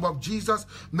in the name of Jesus.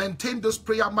 Maintain those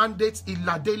prayer mandates in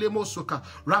La Dele Mosuka,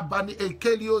 Rabbani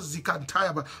Ekelio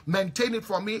Zikantayaba. Maintain it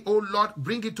for me, oh Lord.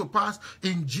 Bring it to pass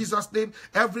in Jesus' name.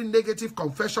 Every negative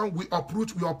confession, we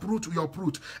uproot, we uproot, we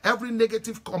uproot. Every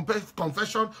negative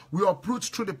confession, we uproot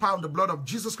through the power of the blood of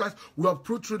Jesus Christ. We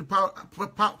uproot through the power.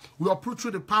 We uproot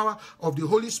through the power of the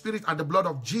Holy Spirit and the blood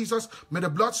of Jesus. May the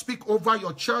blood speak over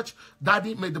your church,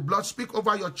 Daddy. May the blood speak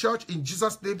over your church in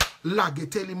Jesus' name.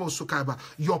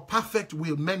 Your perfect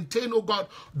will. Maintain, oh God,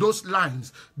 those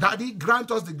lines. Daddy,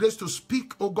 grant us the grace to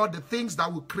speak, oh God, the things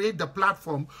that will create the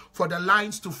platform for the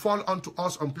lines to fall onto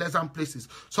us on pleasant places.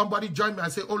 Somebody join me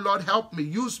and say, oh Lord, help me,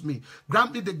 use me.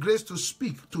 Grant me the grace to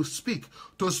speak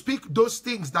those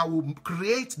things that will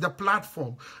create the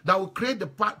platform, that will create the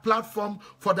platform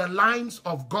for the lines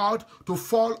of God to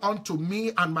fall onto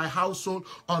me and my household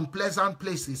on pleasant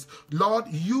places. Lord,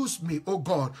 use me, oh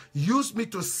God. Use me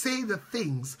to say the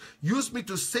things. Use me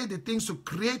to say the things to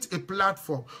create a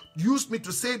platform. Use me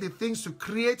to say the things to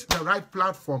create the right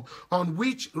platform on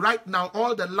which right now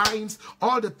all the lines,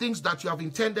 all the things that you have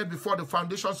intended before the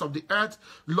foundations of the earth,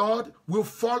 Lord, will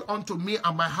fall onto me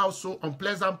and my household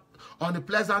on a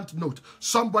pleasant note.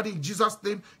 Somebody in Jesus'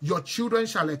 name, your children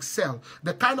shall excel.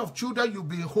 The kind of children you've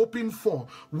been hoping for.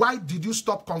 Why did you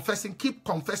stop confessing? Keep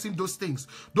confessing those things.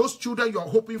 Those children you're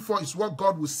hoping for is what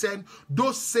God will send.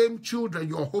 Those same children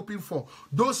you're hoping for.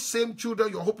 Those same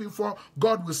children you're hoping for,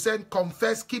 God will send.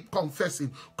 Confess, keep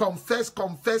confessing.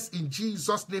 Confess in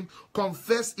Jesus' name.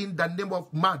 Confess in the name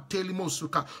of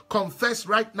Telimosuka. Confess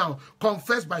right now.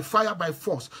 Confess by fire, by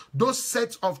force. Those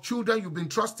sets of children you've been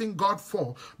trusting God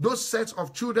for. Those sets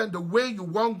of children, the way you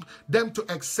want them to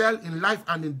excel in life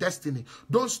and in destiny.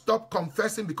 Don't stop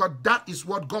confessing, because that is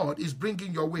what God is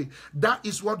bringing your way. That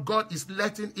is what God is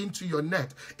letting into your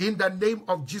net. In the name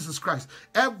of Jesus Christ.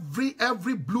 Every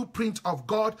blueprint of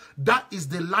God, that is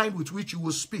the line with which you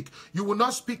will speak. You will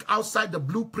not speak outside the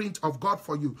blueprint of God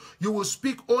for you. You will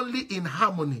speak only in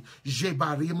harmony. You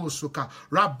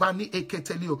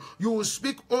will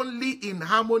speak only in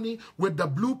harmony with the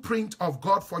blueprint of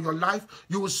God for your life.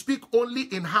 You will speak only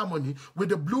in harmony with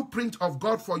the blueprint of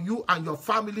God for you and your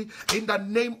family in the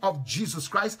name of Jesus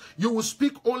Christ. You will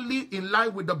speak only in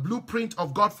line with the blueprint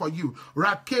of God for you.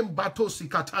 Rakem Batosi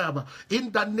Katayaba.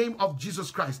 In the name of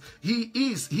Jesus Christ. He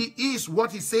is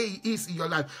what he say he is in your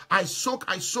life. I soak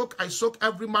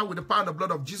every man with the power and the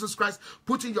blood of Jesus Christ.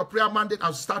 Put in your prayer mandate.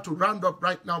 I'll start to round up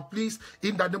right now, please.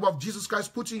 In the name of Jesus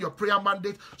Christ, put in your prayer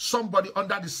mandate. Somebody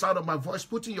under the sound of my voice,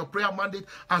 put in your prayer mandate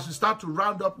as we start to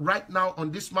round up right now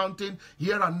on this mountain,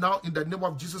 here and now, in the name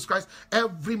of Jesus Christ.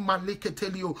 Every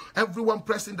Maliketelio, everyone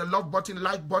pressing the love button,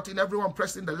 like button, everyone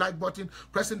pressing the like button,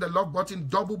 pressing the love button,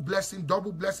 double blessing,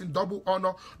 double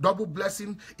honor, double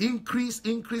blessing, increase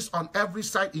on every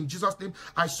side in Jesus' name.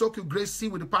 I soak you, Grace C,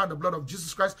 with the power and the blood of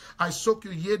Jesus Christ. I soak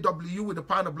you, YW, with the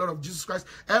power and the blood of Jesus Christ.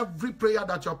 Every prayer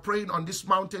that you're praying on this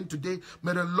mountain today,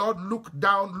 may the Lord look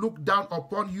down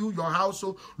upon you, your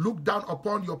household, look down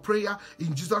upon your prayer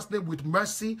in Jesus' name with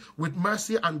mercy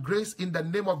and grace in the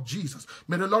name of Jesus.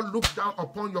 May the Lord look down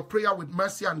upon your prayer with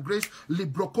mercy and grace.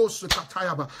 Libroko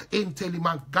sukatayaba,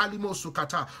 inteliman galimo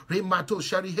sukata, remato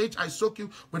Sherry H. I soak you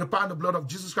with the power and the blood of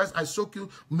Jesus Christ. I soak you,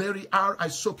 Mary R. I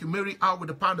soak you, Mary R. with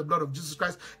the power and the blood of Jesus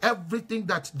Christ. Everything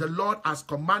that the Lord has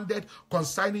commanded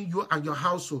concerning you and your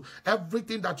household,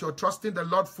 everything that you're trusting the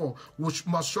Lord for, which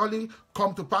must surely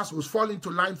come to pass, will fall into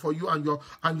line for you and your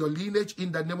lineage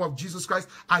in the name of Jesus Christ.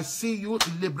 I see you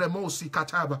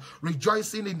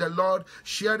rejoicing in the Lord,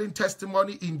 sharing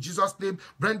testimony in Jesus' name.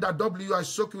 Brenda W., I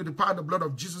soak you with the power and the blood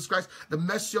of Jesus Christ. The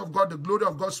mercy of God, the glory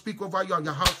of God speak over you and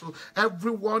your household.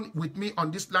 Everyone with me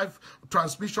on this live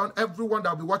transmission, everyone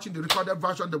that will be watching the recorded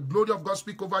version, the glory of God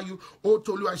speak over you. Oh,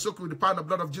 Tolu, I soak you with the power and the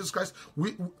blood of Jesus Christ.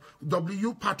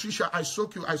 W. Patricia, I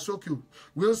soak you.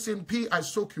 Wilson P., I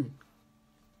soak you.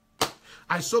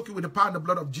 I soak you with the power and the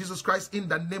blood of Jesus Christ in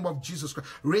the name of Jesus Christ.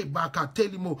 Rebecca,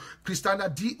 Telimo, Christina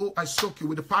D.O., I soak you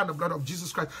with the power and the blood of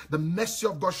Jesus Christ. The mercy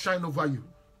of God shine over you.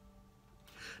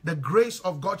 The grace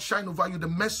of God shine over you. The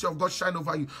mercy of God shine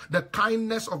over you. The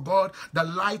kindness of God, the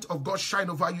light of God shine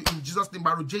over you. In Jesus' name,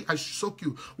 Baruch J, I soak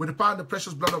you with the power and the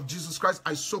precious blood of Jesus Christ.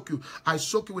 I soak you. I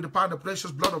soak you with the power and the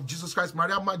precious blood of Jesus Christ.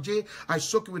 Mariama J, I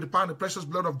soak you with the power and the precious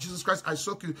blood of Jesus Christ. I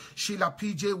soak you. Sheila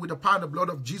PJ with the power and the blood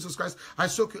of Jesus Christ. I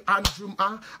soak you.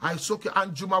 Anjuma. I soak you.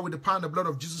 Anjuma with the power and the blood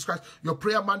of Jesus Christ. Your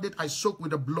prayer mandate, I soak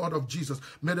with the blood of Jesus.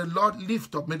 May the Lord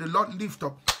lift up. May the Lord lift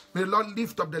up. May the Lord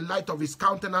lift up the light of his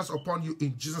countenance upon you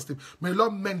in Jesus' name. May the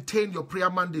Lord maintain your prayer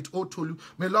mandate, O Tolu.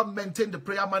 May the Lord maintain the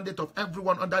prayer mandate of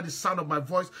everyone under the sound of my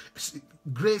voice.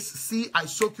 Grace C, I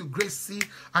soak you. Grace C,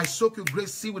 I soak you.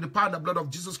 Grace C with the power and the blood of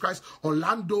Jesus Christ.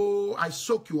 Orlando, I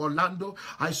soak you. Orlando,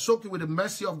 I soak you with the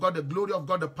mercy of God, the glory of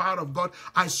God, the power of God.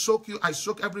 I soak you. I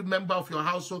soak every member of your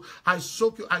household. I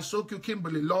soak you. I soak you,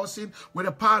 Kimberly Lawson, with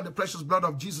the power and the precious blood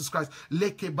of Jesus Christ.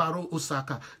 Leke Baro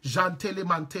Osaka, Jantele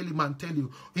Manteli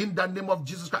Manteli. In the name of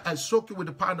Jesus Christ, I soak you with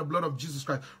the power and the blood of Jesus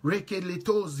Christ. Reke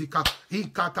Leto Zika,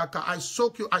 Ikakaka. I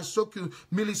soak you,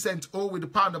 Millicent O, with the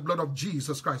power and the blood of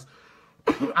Jesus Christ.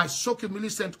 I soak you,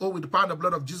 Millicent O, with the power and the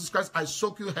blood of Jesus Christ. I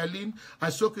soak you, Helen. I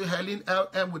soak you, Helen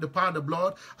LM, with the power and the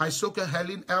blood. I soak you,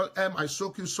 Helen LM. I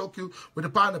soak you with the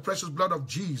power and the precious blood of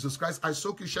Jesus Christ. I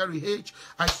soak you, Sherry H.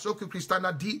 I soak you,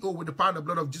 Christina D.O., with the power and the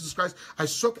blood of Jesus Christ. I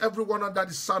soak everyone under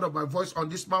the sound of my voice on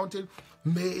this mountain.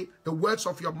 May the words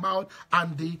of your mouth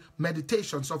and the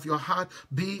meditations of your heart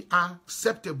be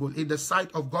acceptable in the sight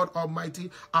of God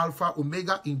Almighty, Alpha,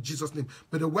 Omega, in Jesus' name.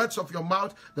 May the words of your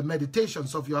mouth, the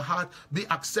meditations of your heart be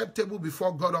acceptable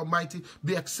before God Almighty,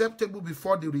 be acceptable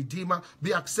before the Redeemer,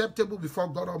 be acceptable before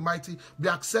God Almighty, be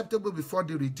acceptable before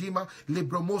the Redeemer.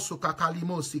 Lebromoso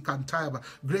kakalimosi kantayaba.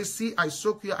 Gracie, I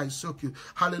soak you, I soak you.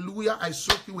 Hallelujah, I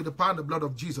soak you with the power and the blood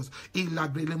of Jesus.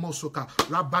 Ilagrelemosoka,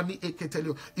 Rabani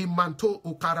eketelio, imanto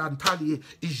ukarantalie,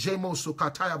 ijemoso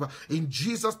katayaba. In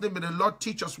Jesus' name, may the Lord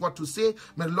teach us what to say.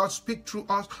 May the Lord speak through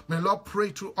us. May the Lord pray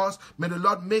through us. May the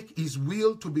Lord make his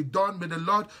will to be done. May the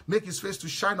Lord make his face to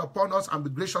shine upon us and be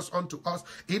gracious unto us.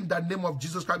 In the name of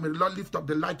Jesus Christ, may the Lord lift up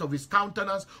the light of his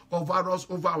countenance over us,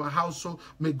 over our household.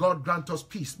 May God grant us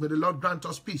peace. May the Lord grant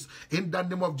us peace. In the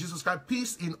name of Jesus Christ,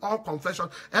 peace in all confession.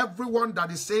 Everyone that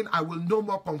is saying, I will no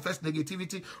more confess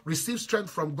negativity, receive strength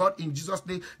from God in Jesus'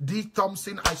 name. D.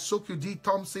 Thompson, I soak you, D.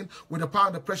 Thompson, with the power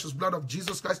and the precious blood of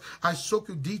Jesus Christ. I soak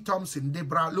you, D. Thompson.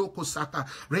 Debra Loko Saka,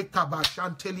 Rekaba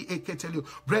Shanteli Eketelu.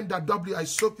 Brenda W., I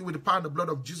soak you with the power and the blood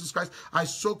of Jesus Christ. I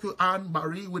soak you, Anne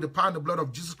Marie, with the power and the blood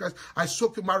of Jesus Christ. I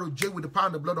soak you, Maru J., with the power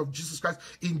and the blood of Jesus Christ.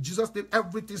 In Jesus' name,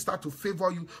 everything start to favor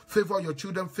you, favor your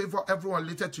children, favor everyone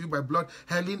related to you by blood.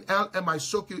 Helen L.M., I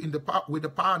soak you in the power, with the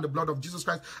power and the blood of Jesus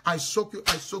Christ. I soak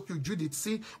you, Judith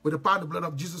C., with the power and the blood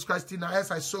of Jesus Christ. Tina S.,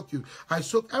 I soak you. I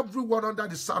soak everyone under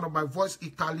the sound of my voice.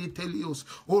 Ikali Telios,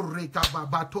 Oreka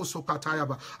Babato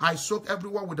Sokatayaba. I soak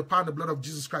everyone with the power and the blood of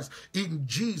Jesus Christ. In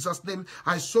Jesus' name,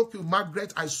 I soak you,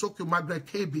 Margaret. I soak you, Margaret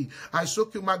KB. I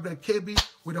soak you, Margaret KB,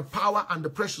 with the power and the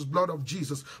precious blood of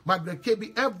Jesus. Margaret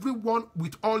KB, everyone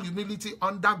with all humility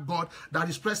under God that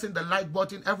is pressing the like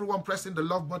button, everyone pressing the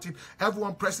love button,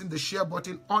 everyone pressing the share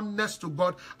button, honest to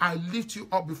God, I lift you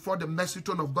up before the mercy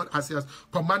throne of God as he has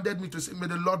commanded me to say. May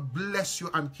the Lord bless you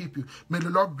and keep you. May the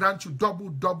Lord grant you double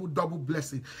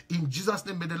blessing. In Jesus'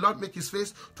 name, may the Lord make his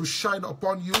face to shine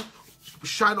upon you,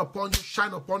 shine upon you,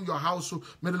 shine upon your household.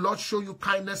 May the Lord show you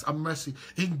kindness and mercy.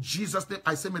 In Jesus' name,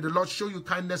 I say, may the Lord show you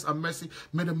kindness and mercy.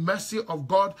 May the mercy of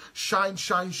God shine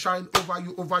over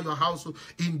you, over your household.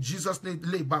 In Jesus' name,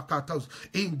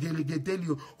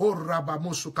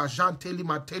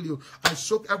 I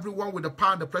soak everyone with the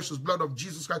power and the precious blood of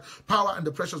Jesus Christ. Power and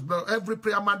the precious blood. Every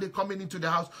prayer mandate coming into the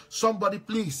house, somebody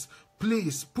please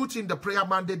put in the prayer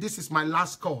mandate. This is my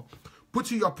last call. Put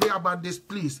in your prayer mandate,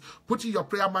 please. Put in your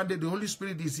prayer mandate. The Holy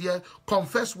Spirit is here.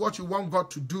 Confess what you want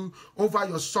God to do over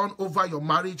your son, over your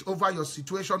marriage, over your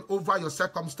situation, over your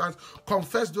circumstance.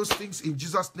 Confess those things in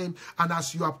Jesus' name. And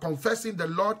as you are confessing, the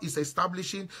Lord is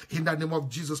establishing in the name of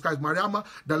Jesus Christ. Mariama,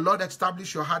 the Lord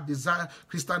establish your heart desire.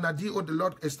 Christina D.O., the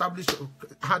Lord establish your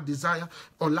heart desire.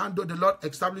 Orlando, the Lord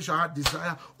establish your heart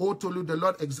desire. Otolu, the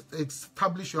Lord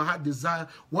establish your heart desire.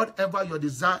 Whatever your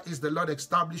desire is, the Lord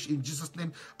establish in Jesus'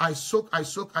 name. I soak.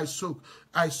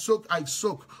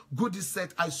 Good is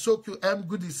said, I soak you,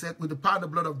 good is said, with the power and the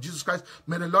blood of Jesus Christ.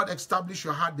 May the Lord establish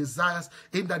your heart desires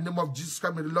in the name of Jesus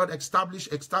Christ. May the Lord establish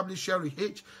Sherry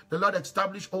H. The Lord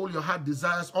establish all your heart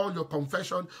desires, all your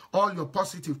confession, all your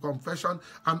positive confession,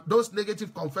 and those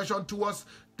negative confession towards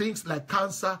things like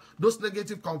cancer, those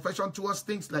negative confession towards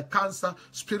things like cancer,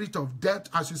 spirit of death,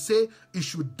 as you say, it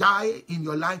should die in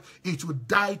your life. It will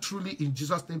die truly in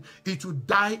Jesus' name. It will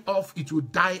die off. It will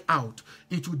die out.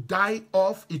 It will die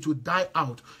off. It will die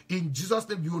out. In Jesus'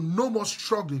 name, you will no more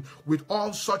struggling with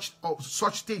all such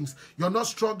things. You're not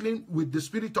struggling with the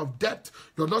spirit of death.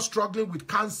 You're not struggling with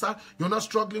cancer. You're not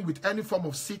struggling with any form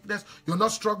of sickness. You're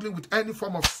not struggling with any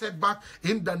form of setback.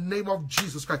 In the name of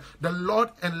Jesus Christ, the Lord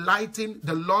enlighten,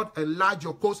 the Lord enlarge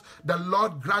your course, the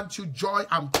Lord grant you joy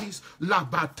and peace. La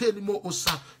batelimo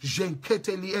osa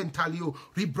jenketeli entalio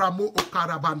ribramo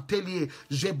okarabantelie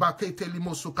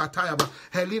jebaketelimo sukatayaba.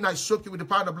 Helena, I soak you with the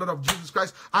power and the blood of Jesus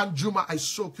Christ. And Juma, I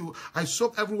soak you. I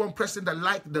soak everyone pressing the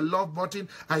like, the love button.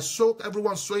 I soak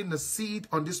everyone sowing the seed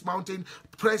on this mountain,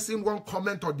 pressing one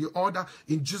comment or the other.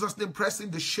 In Jesus' name,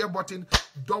 pressing the share button.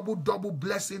 Double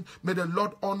blessing. May the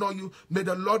Lord honor you. May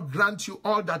the Lord grant you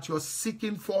all that you're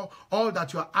seeking for, all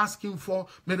that you're asking for.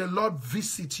 May the Lord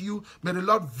visit you. May the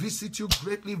Lord visit you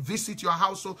greatly, visit your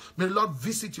household. May the Lord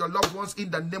visit your loved ones in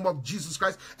the name of Jesus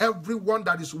Christ. Everyone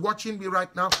that is watching me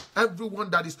right now, everyone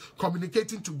that is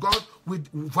communicating to God with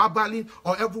verbally,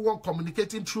 or everyone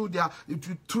communicating through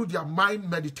their mind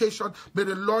meditation, may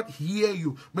the Lord hear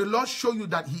you. May the Lord show you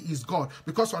that He is God.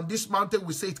 Because on this mountain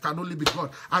we say it can only be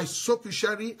God. I soak you,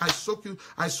 Sherry. I soak you,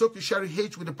 Sherry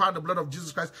H, with the power and the blood of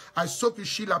Jesus Christ. I soak you,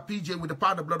 Sheila PJ, with the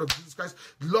power and the blood of Jesus Christ.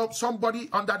 Lord, somebody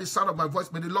under the sound of my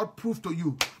voice, may the Lord prove to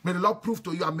you. May the Lord prove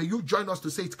to you, and may you join us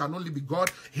to say it can only be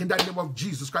God in the name of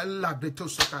Jesus Christ.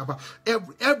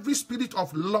 Every spirit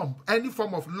of lump, any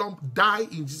form of lump, die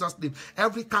in Jesus' name.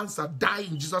 Every cancer, die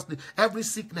in Jesus' name. Every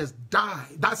sickness, die.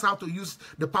 That's how to use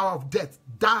the power of death.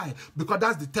 Die, because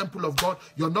that's the temple of God.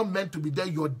 You're not meant to be there.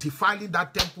 You're defiling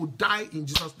that temple. Die in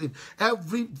Jesus' name.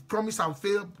 Every promise and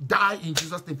fail, die in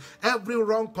Jesus' name. Every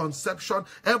wrong conception,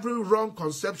 every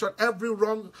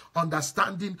wrong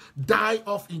understanding, die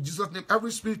off in Jesus' name.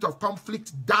 Every spirit of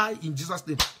conflict, die in Jesus'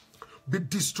 name. Be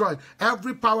destroyed.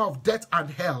 Every power of death and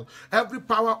hell, every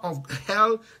power of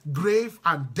hell, grave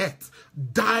and death,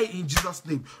 die in Jesus'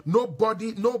 name.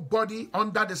 Nobody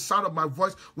under the sound of my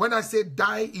voice, when I say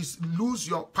die, is lose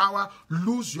your power,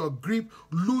 lose your grip,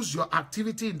 lose your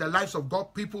activity in the lives of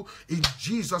God people. In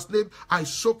Jesus' name, I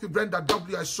soak you, Brenda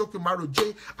W. I soak you, Maro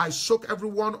J. I soak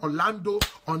everyone, Orlando,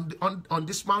 on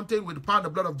this mountain with the power and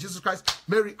the blood of Jesus Christ.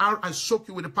 Mary R. I soak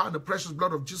you with the power and the precious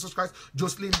blood of Jesus Christ.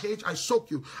 Jocelyn H. I soak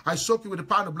you. I soak you with the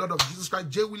power and the blood of Jesus Christ.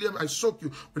 J. William, I soak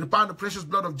you with the power and the precious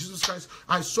blood of Jesus Christ.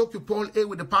 I soak you, Paul A,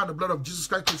 with the power and the blood of Jesus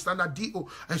Christ. Christiana D.O.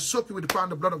 I soak you with the power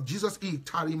and the blood of Jesus. E.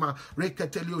 Tarima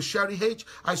Reketelio Sherry H.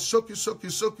 I soak you,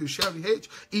 Sherry H.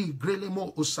 E.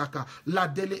 Grelemo Osaka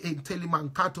Ladele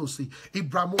Enteliman Katosi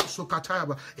Ibramo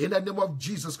Sokatayaba. In the name of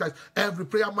Jesus Christ, every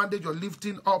prayer mandate you're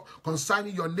lifting up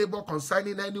concerning your neighbor,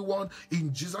 concerning anyone,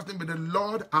 in Jesus' name, may the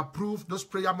Lord approve those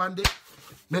prayer mandates.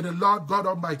 May the Lord God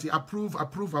Almighty approve.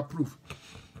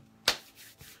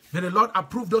 May the Lord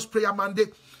approve those prayer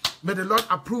mandates. May the Lord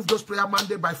approve those prayer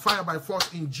mandates by fire, by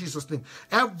force, in Jesus' name.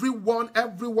 Everyone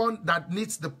that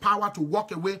needs the power to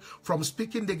walk away from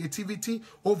speaking negativity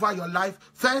over your life.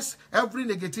 First, every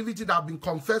negativity that has been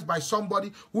confessed by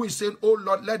somebody who is saying, oh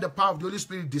Lord, let the power of the Holy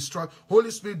Spirit destroy.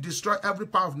 Holy Spirit, destroy every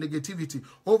power of negativity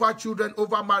over children,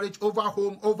 over marriage, over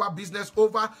home, over business,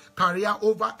 over career,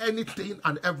 over anything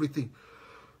and everything.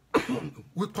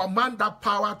 We command that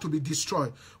power to be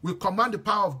destroyed. We command the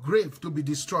power of grave to be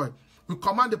destroyed. We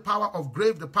command the power of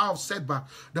grave, the power of setback,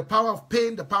 the power of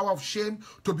pain, the power of shame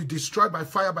to be destroyed by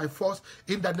fire, by force,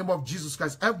 in the name of Jesus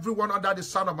Christ. Everyone under the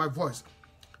sound of my voice,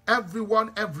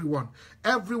 everyone, anyone,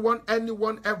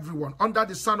 everyone under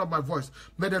the sound of my voice,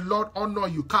 may the Lord honor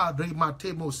you.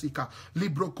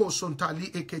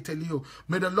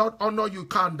 May the Lord honor you.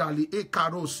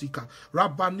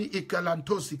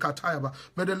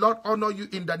 May the Lord honor you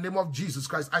in the name of Jesus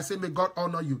Christ. I say, may God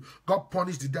honor you. God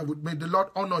punish the devil. May the Lord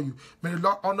honor you. May the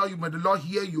Lord honor you. May the Lord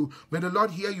hear you. May the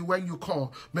Lord hear you when you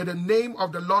call. May the name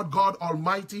of the Lord God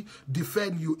Almighty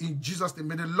defend you in Jesus' name.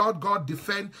 May the Lord God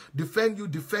defend you,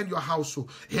 defend your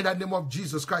household in the name of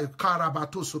Jesus Christ.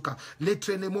 Karabatosuka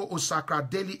letrenemo osakra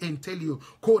deli entelio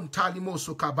kontalimo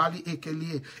sokabali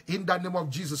ekelie. In the name of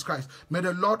Jesus Christ, may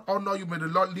the Lord honor you. May the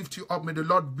Lord lift you up. May the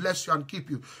Lord bless you and keep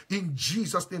you in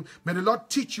Jesus' name. May the Lord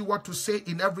teach you what to say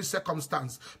in every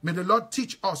circumstance. May the Lord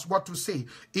teach us what to say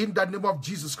in the name of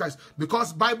Jesus Christ,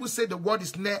 because Bible says the word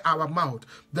is near our mouth.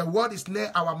 The word is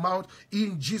near our mouth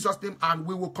in Jesus' name, and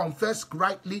we will confess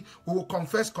rightly. We will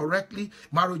confess correctly.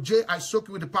 Maro J, I soak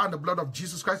you with with the power and the blood of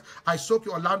Jesus Christ. I soak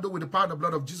you, Orlando, with the power and the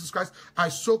blood of Jesus Christ. I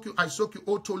soak you,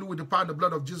 Otolu, with the power and the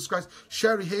blood of Jesus Christ.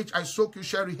 Sherry H, I soak you,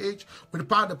 Sherry H, with the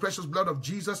power and the precious blood of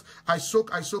Jesus. I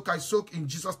soak in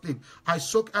Jesus' name. I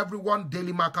soak everyone,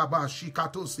 Deli Makaba,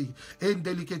 Shikatosi,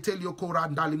 Endeliketelio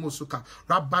Korandali Mosuka,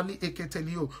 Rabbani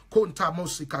Eketelio, Konta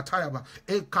Mosika Tayaba,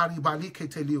 Ekaribali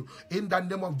Ketelio, in the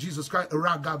name of Jesus Christ,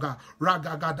 Ragaga,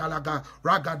 Dalaga,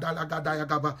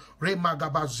 Dayagaba,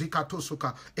 Remagaba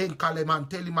Zikatosuka,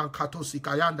 Enkalemanteli Mankatosi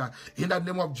Kayanda, in the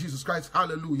name of Jesus Christ,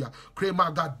 hallelujah.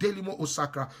 Kremaga Delimo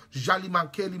Osakra,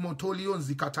 Jaliman Kelimo Tolion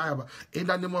Zikatayaba, in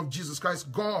the name of Jesus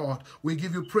Christ. God, we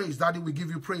give you praise. Daddy, we give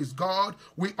you praise. God,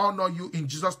 we honor you in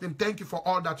Jesus' name. Thank you for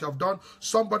all that you have done.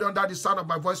 Somebody under the sound of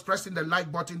my voice pressing the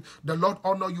like button, the Lord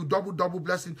honor you, double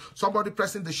blessing. Somebody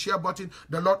pressing the share button,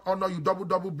 the Lord honor you,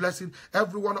 double blessing.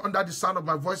 Everyone under the sound of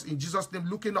my voice in Jesus' name,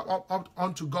 looking up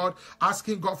unto God,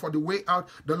 asking God for the way out.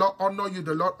 The Lord honor you,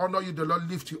 the Lord honor you, the Lord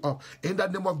lift you up. In the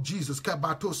name of Jesus,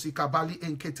 Kabatosi Kabali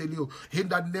Enketelio. In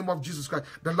the name of Jesus Christ,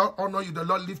 the Lord honor you, the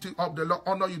Lord lift you up, the Lord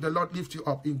honor you, the Lord lift you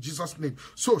up. In Jesus' name,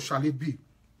 so shall it be.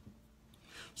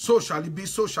 So shall it be,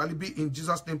 so shall it be in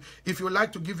Jesus' name. If you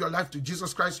like to give your life to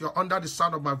Jesus Christ, you're under the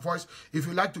sound of my voice. If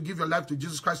you like to give your life to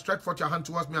Jesus Christ, stretch forth your hand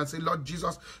towards me and say, Lord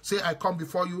Jesus, say, I come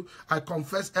before you. I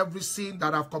confess every sin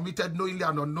that I've committed knowingly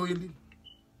and unknowingly.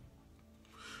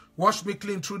 Wash me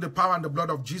clean through the power and the blood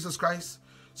of Jesus Christ.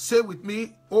 Say with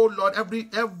me, oh Lord, every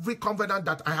covenant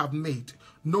that I have made,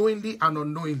 knowingly and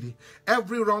unknowingly,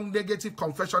 every wrong negative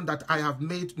confession that I have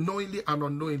made knowingly and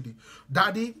unknowingly,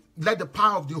 Daddy, let the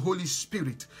power of the Holy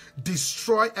Spirit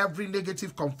destroy every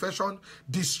negative confession,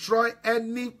 destroy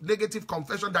any negative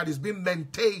confession that is being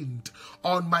maintained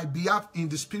on my behalf in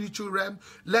the spiritual realm.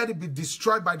 Let it be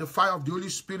destroyed by the fire of the Holy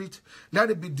Spirit.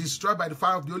 Let it be destroyed by the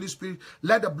fire of the Holy Spirit.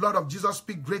 Let the blood of Jesus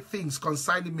speak great things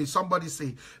concerning me. Somebody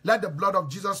say, let the blood of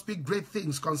Jesus speak great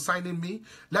things concerning me.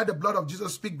 Let the blood of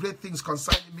Jesus speak great things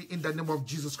concerning me in the name of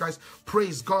Jesus Christ.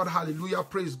 Praise God. Hallelujah.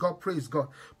 Praise God. Praise God.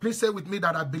 Please say with me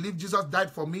that I believe Jesus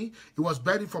died for me. He was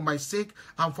buried for my sake,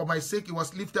 and for my sake he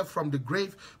was lifted from the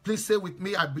grave. Please say with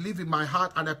me, I believe in my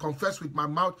heart and I confess with my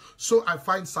mouth, so I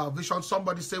find salvation.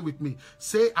 Somebody say with me,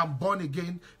 say I'm born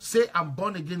again, say I'm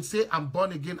born again, say I'm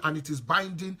born again, and it is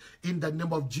binding in the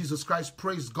name of Jesus Christ.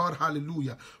 Praise God,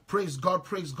 hallelujah. Praise God,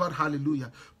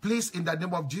 hallelujah. Please, in the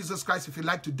name of Jesus Christ, if you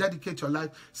like to dedicate your life,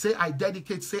 say I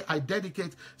dedicate, say I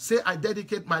dedicate, say I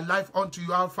dedicate my life unto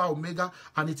you, Alpha, Omega,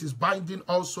 and it is binding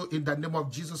also in the name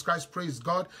of Jesus Christ. Praise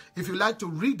God. If you like to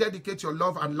rededicate your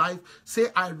love and life, say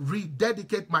I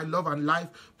rededicate my love and life.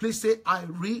 Please say I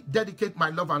rededicate my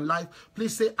love and life.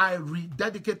 Please say I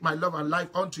rededicate my love and life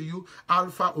unto you,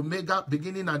 Alpha, Omega,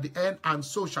 beginning and the end, and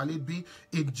so shall it be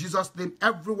in Jesus' name.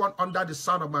 Everyone under the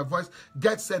sound of my voice,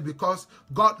 get set, because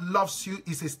God loves you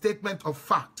is a statement of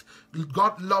fact.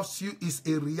 God loves you is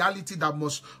a reality that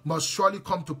must surely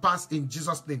come to pass in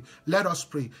Jesus' name. Let us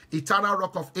pray. Eternal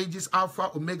Rock of Ages,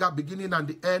 Alpha, Omega, beginning and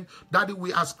the end. Daddy,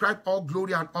 we ascribe all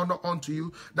glory and honor unto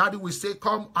you. Daddy, we say,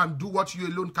 come and do what you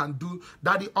alone can do.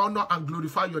 Daddy, honor and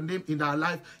glorify your name in our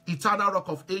life. Eternal Rock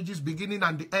of Ages, beginning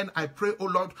and the end. I pray, oh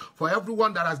Lord, for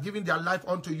everyone that has given their life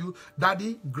unto you.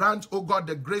 Daddy, grant, oh God,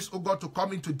 the grace, oh God, to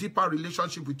come into deeper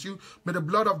relationship with you. May the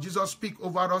blood of Jesus speak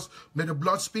over us. May the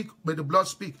blood speak. May the blood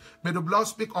speak. May the blood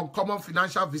speak uncommon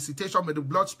financial visitation. May the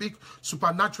blood speak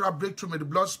supernatural breakthrough. May the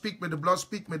blood speak. May the blood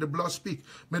speak. May the blood speak.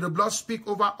 May the blood speak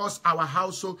over us, our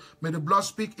household. May the blood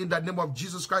speak in the name of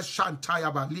Jesus Christ.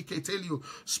 Shantayaba, Liketelio,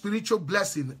 spiritual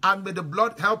blessing. And may the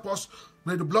blood help us.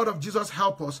 May the blood of Jesus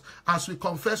help us as we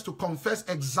confess to confess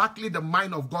exactly the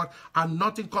mind of God and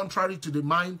nothing contrary to the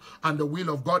mind and the will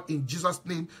of God in Jesus'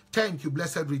 name. Thank you,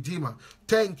 blessed Redeemer.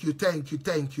 Thank you, thank you,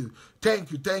 thank you.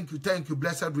 Thank you, thank you, thank you,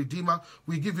 blessed Redeemer.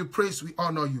 We give you praise, we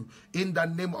honor you. In the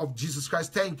name of Jesus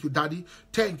Christ, thank you, Daddy.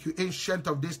 Thank you, Ancient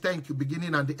of Days. Thank you,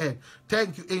 beginning and the end.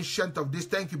 Thank you, Ancient of Days.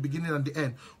 Thank you, beginning and the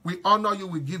end. We honor you,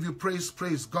 we give you praise,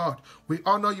 praise God. We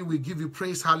honor you, we give you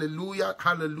praise. Hallelujah,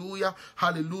 hallelujah,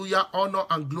 hallelujah. Honor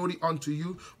and glory unto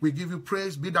you. We give you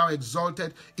praise, be thou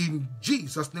exalted. In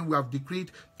Jesus' name we have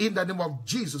decreed. In the name of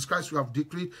Jesus Christ we have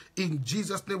decreed. In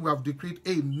Jesus' name we have decreed.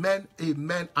 Amen,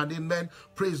 amen, and amen.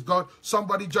 Praise God.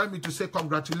 Somebody join me to say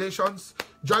congratulations.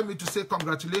 Join me to say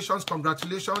congratulations,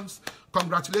 congratulations,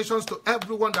 congratulations to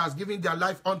everyone that has given their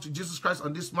life unto Jesus Christ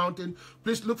on this mountain.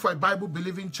 Please look for a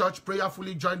Bible-believing church.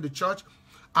 Prayerfully join the church.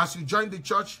 As you join the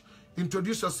church,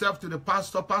 introduce yourself to the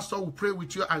pastor. Pastor will pray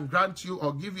with you and grant you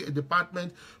or give you a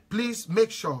department. Please make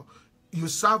sure you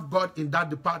serve God in that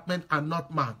department and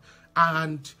not man.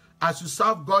 And as you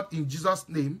serve God in Jesus'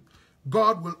 name,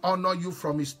 God will honor you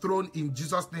from his throne in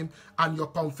Jesus' name, and your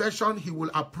confession he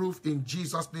will approve in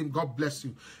Jesus' name. God bless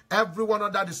you. Everyone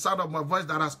under the sound of my voice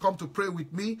that has come to pray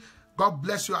with me, God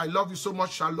bless you. I love you so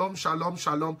much. Shalom, shalom,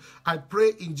 shalom. I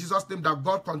pray in Jesus' name that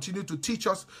God continue to teach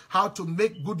us how to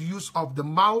make good use of the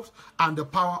mouth and the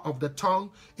power of the tongue.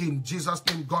 In Jesus'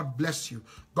 name, God bless you.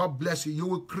 God bless you. You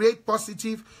will create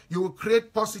positive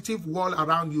wall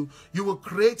around you. You will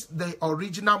create the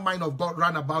original mind of God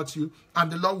round about you, and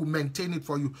the Lord will maintain it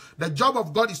for you. The job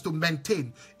of God is to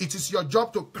maintain. It is your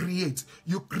job to create.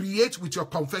 You create with your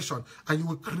confession, and you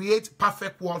will create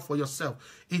perfect wall for yourself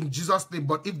in Jesus' name.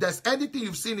 But if there's anything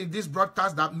you've seen in this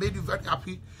broadcast that made you very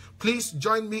happy, please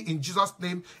join me in Jesus'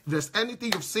 name. If there's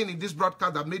anything you've seen in this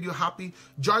broadcast that made you happy,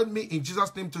 join me in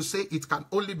Jesus' name to say it can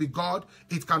only be God.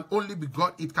 It can only be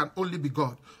God. It can only be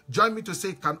God. Join me to say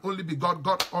it can only be God.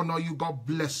 God honor you. God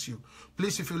bless you.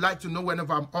 Please, if you like to know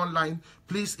whenever I'm online,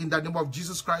 please, in the name of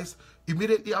Jesus Christ,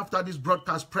 immediately after this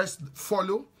broadcast, press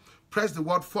follow. Press the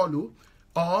word follow.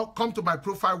 Or come to my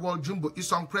profile wall, Jumbo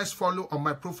Isong. Press follow on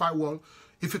my profile wall.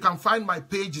 If you can find my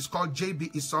page, it's called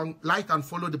JB Isong. Like and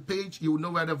follow the page. You will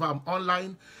know whenever I'm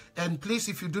online. And please,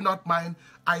 if you do not mind,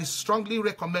 I strongly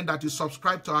recommend that you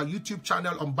subscribe to our YouTube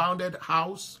channel, Unbounded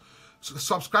House.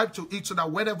 Subscribe to it so that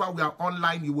whenever we are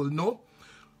online, you will know.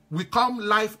 We come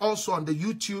live also on the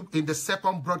YouTube in the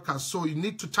second broadcast. So you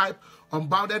need to type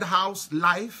Unbounded House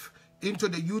Live into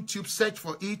the YouTube, search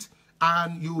for it,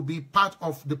 and you will be part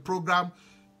of the program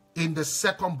in the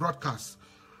second broadcast.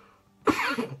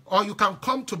 Or you can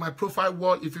come to my profile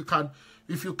wall if you can.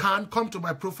 If you can't, come to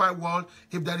my profile wall.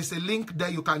 If there is a link there,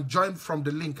 you can join from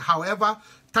the link. However,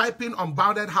 typing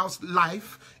Unbounded House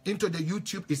Live into the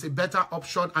YouTube is a better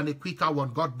option and a quicker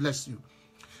one. God bless you.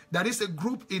 There is a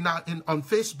group on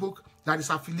Facebook that is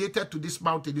affiliated to this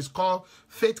mountain. It's called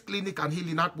Faith Clinic and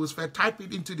Healing Atmosphere. Type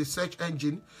it into the search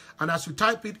engine, and as you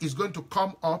type it, it's going to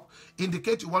come up.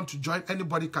 Indicate you want to join.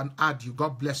 Anybody can add you.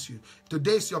 God bless you.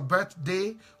 Today is your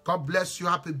birthday. God bless you.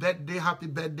 Happy birthday. Happy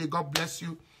birthday. God bless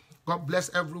you. God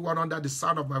bless everyone under the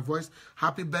sound of my voice.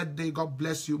 Happy birthday. God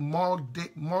bless you.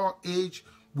 More age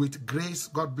with grace.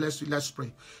 God bless you. Let's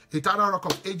pray. Eternal Rock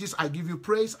of Ages, I give you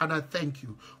praise and I thank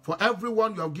you for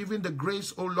everyone you have given the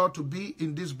grace, oh Lord, to be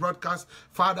in this broadcast.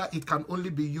 Father, it can only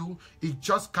be you. It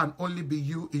just can only be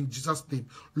you in Jesus' name.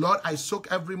 Lord, I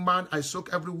soak every man, I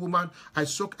soak every woman, I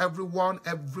soak everyone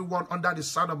under the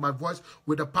sound of my voice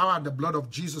with the power and the blood of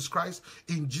Jesus Christ.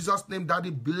 In Jesus' name, Daddy,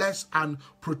 bless and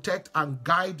protect and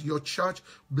guide your church.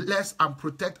 Bless and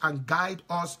protect and guide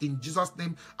us in Jesus'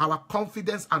 name. Our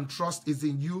confidence and trust is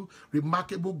in you,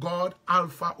 remarkable God,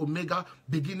 Alpha, Omega,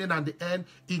 beginning and the end.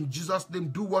 In Jesus' name,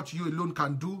 do what you alone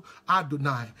can do,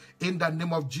 Adonai. In the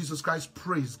name of Jesus Christ,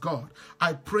 praise God.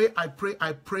 I pray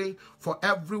for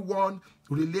everyone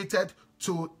related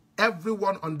to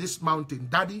everyone on this mountain.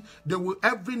 Daddy, they will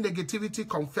every negativity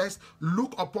confess.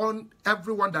 Look upon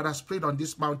everyone that has prayed on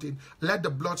this mountain. Let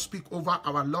the blood speak over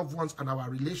our loved ones and our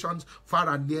relations far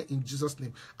and near in Jesus'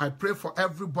 name. I pray for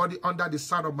everybody under the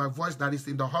sound of my voice that is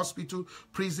in the hospital,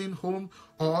 prison, home,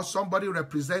 or somebody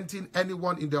representing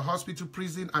anyone in the hospital,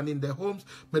 prison, and in their homes.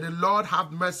 May the Lord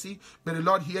have mercy. May the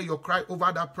Lord hear your cry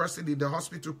over that person in the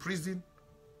hospital, prison,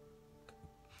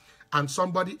 and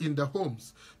somebody in the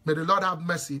homes. May the Lord have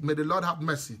mercy. May the Lord have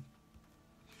mercy.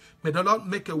 May the Lord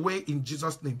make a way in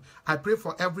Jesus' name. I pray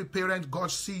for every parent,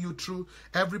 God see you through.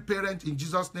 Every parent in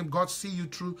Jesus' name, God see you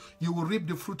through. You will reap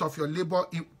the fruit of your labor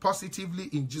positively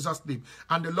in Jesus' name.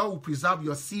 And the Lord will preserve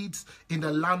your seeds in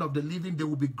the land of the living. They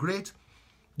will be great.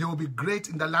 They will be great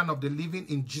in the land of the living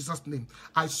in Jesus' name.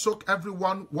 I soak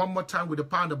everyone one more time with the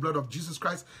power and the blood of Jesus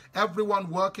Christ.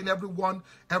 Everyone working, everyone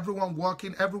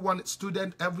working, everyone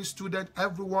student,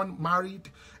 everyone married,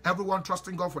 everyone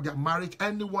trusting God for their marriage,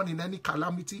 anyone in any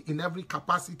calamity, in every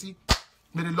capacity.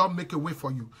 May the Lord make a way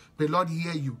for you. May the Lord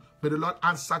hear you. May the Lord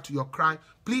answer to your cry.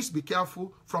 Please be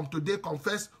careful. From today,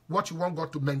 confess what you want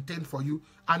God to maintain for you,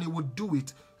 and He will do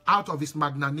it out of His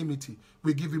magnanimity.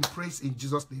 We give Him praise in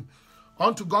Jesus' name.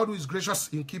 Unto God who is gracious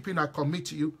in keeping, I commit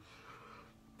to you.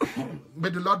 May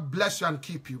the Lord bless you and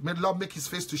keep you. May the Lord make His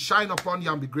face to shine upon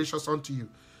you and be gracious unto you.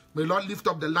 May the Lord lift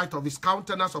up the light of His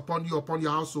countenance upon you, upon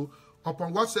your household,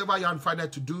 upon whatsoever you are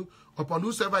invited to do, upon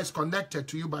whosoever is connected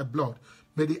to you by blood.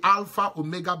 May the Alpha,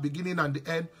 Omega, beginning and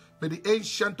the end, may the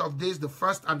Ancient of Days, the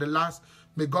first and the last,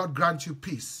 may God grant you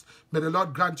peace. May the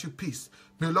Lord grant you peace.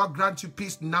 May the Lord grant you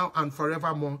peace now and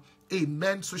forevermore.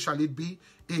 Amen, so shall it be.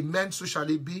 Amen, so shall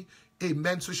it be.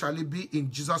 Amen, so shall it be in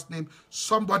Jesus' name.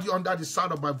 Somebody under the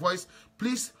sound of my voice,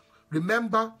 please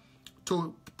remember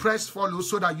to press follow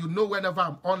so that you know whenever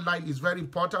I'm online. Is very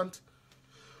important.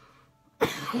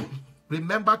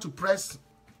 Remember to press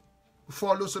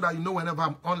follow so that you know whenever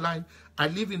I'm online. I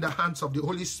live in the hands of the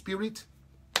Holy Spirit.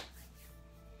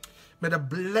 May the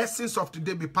blessings of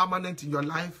today be permanent in your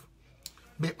life.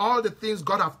 May all the things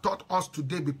God have taught us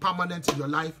today be permanent in your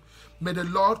life. May the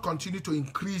Lord continue to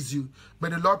increase you. May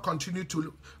the Lord continue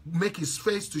to make his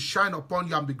face to shine upon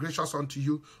you and be gracious unto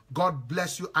you. God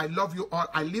bless you. I love you all.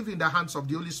 I live in the hands of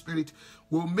the Holy Spirit.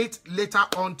 We'll meet later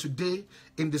on today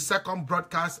in the second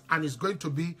broadcast, and it's going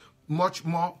to be much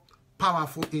more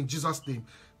powerful in Jesus' name.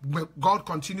 May God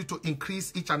continue to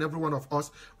increase each and every one of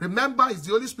us. Remember, it's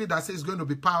the Holy Spirit that says it's going to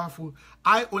be powerful.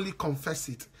 I only confess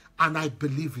it and I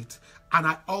believe it. And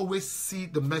I always see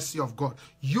the mercy of God.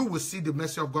 You will see the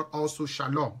mercy of God also.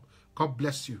 Shalom. God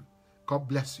bless you. God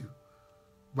bless you.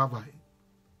 Bye-bye.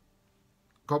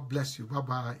 God bless you.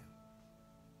 Bye-bye.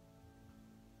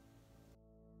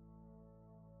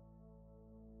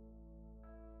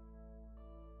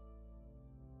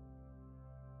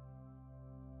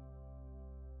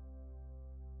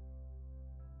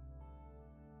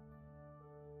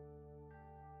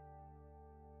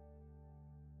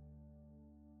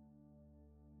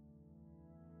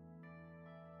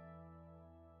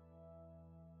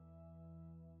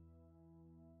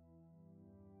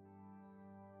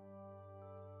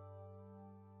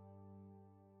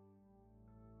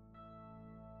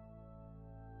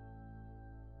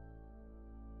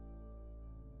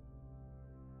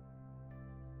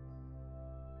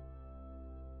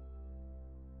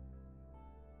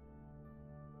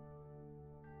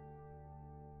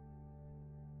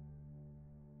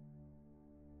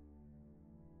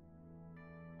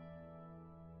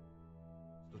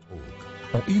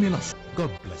 Or email us. God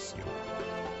bless you.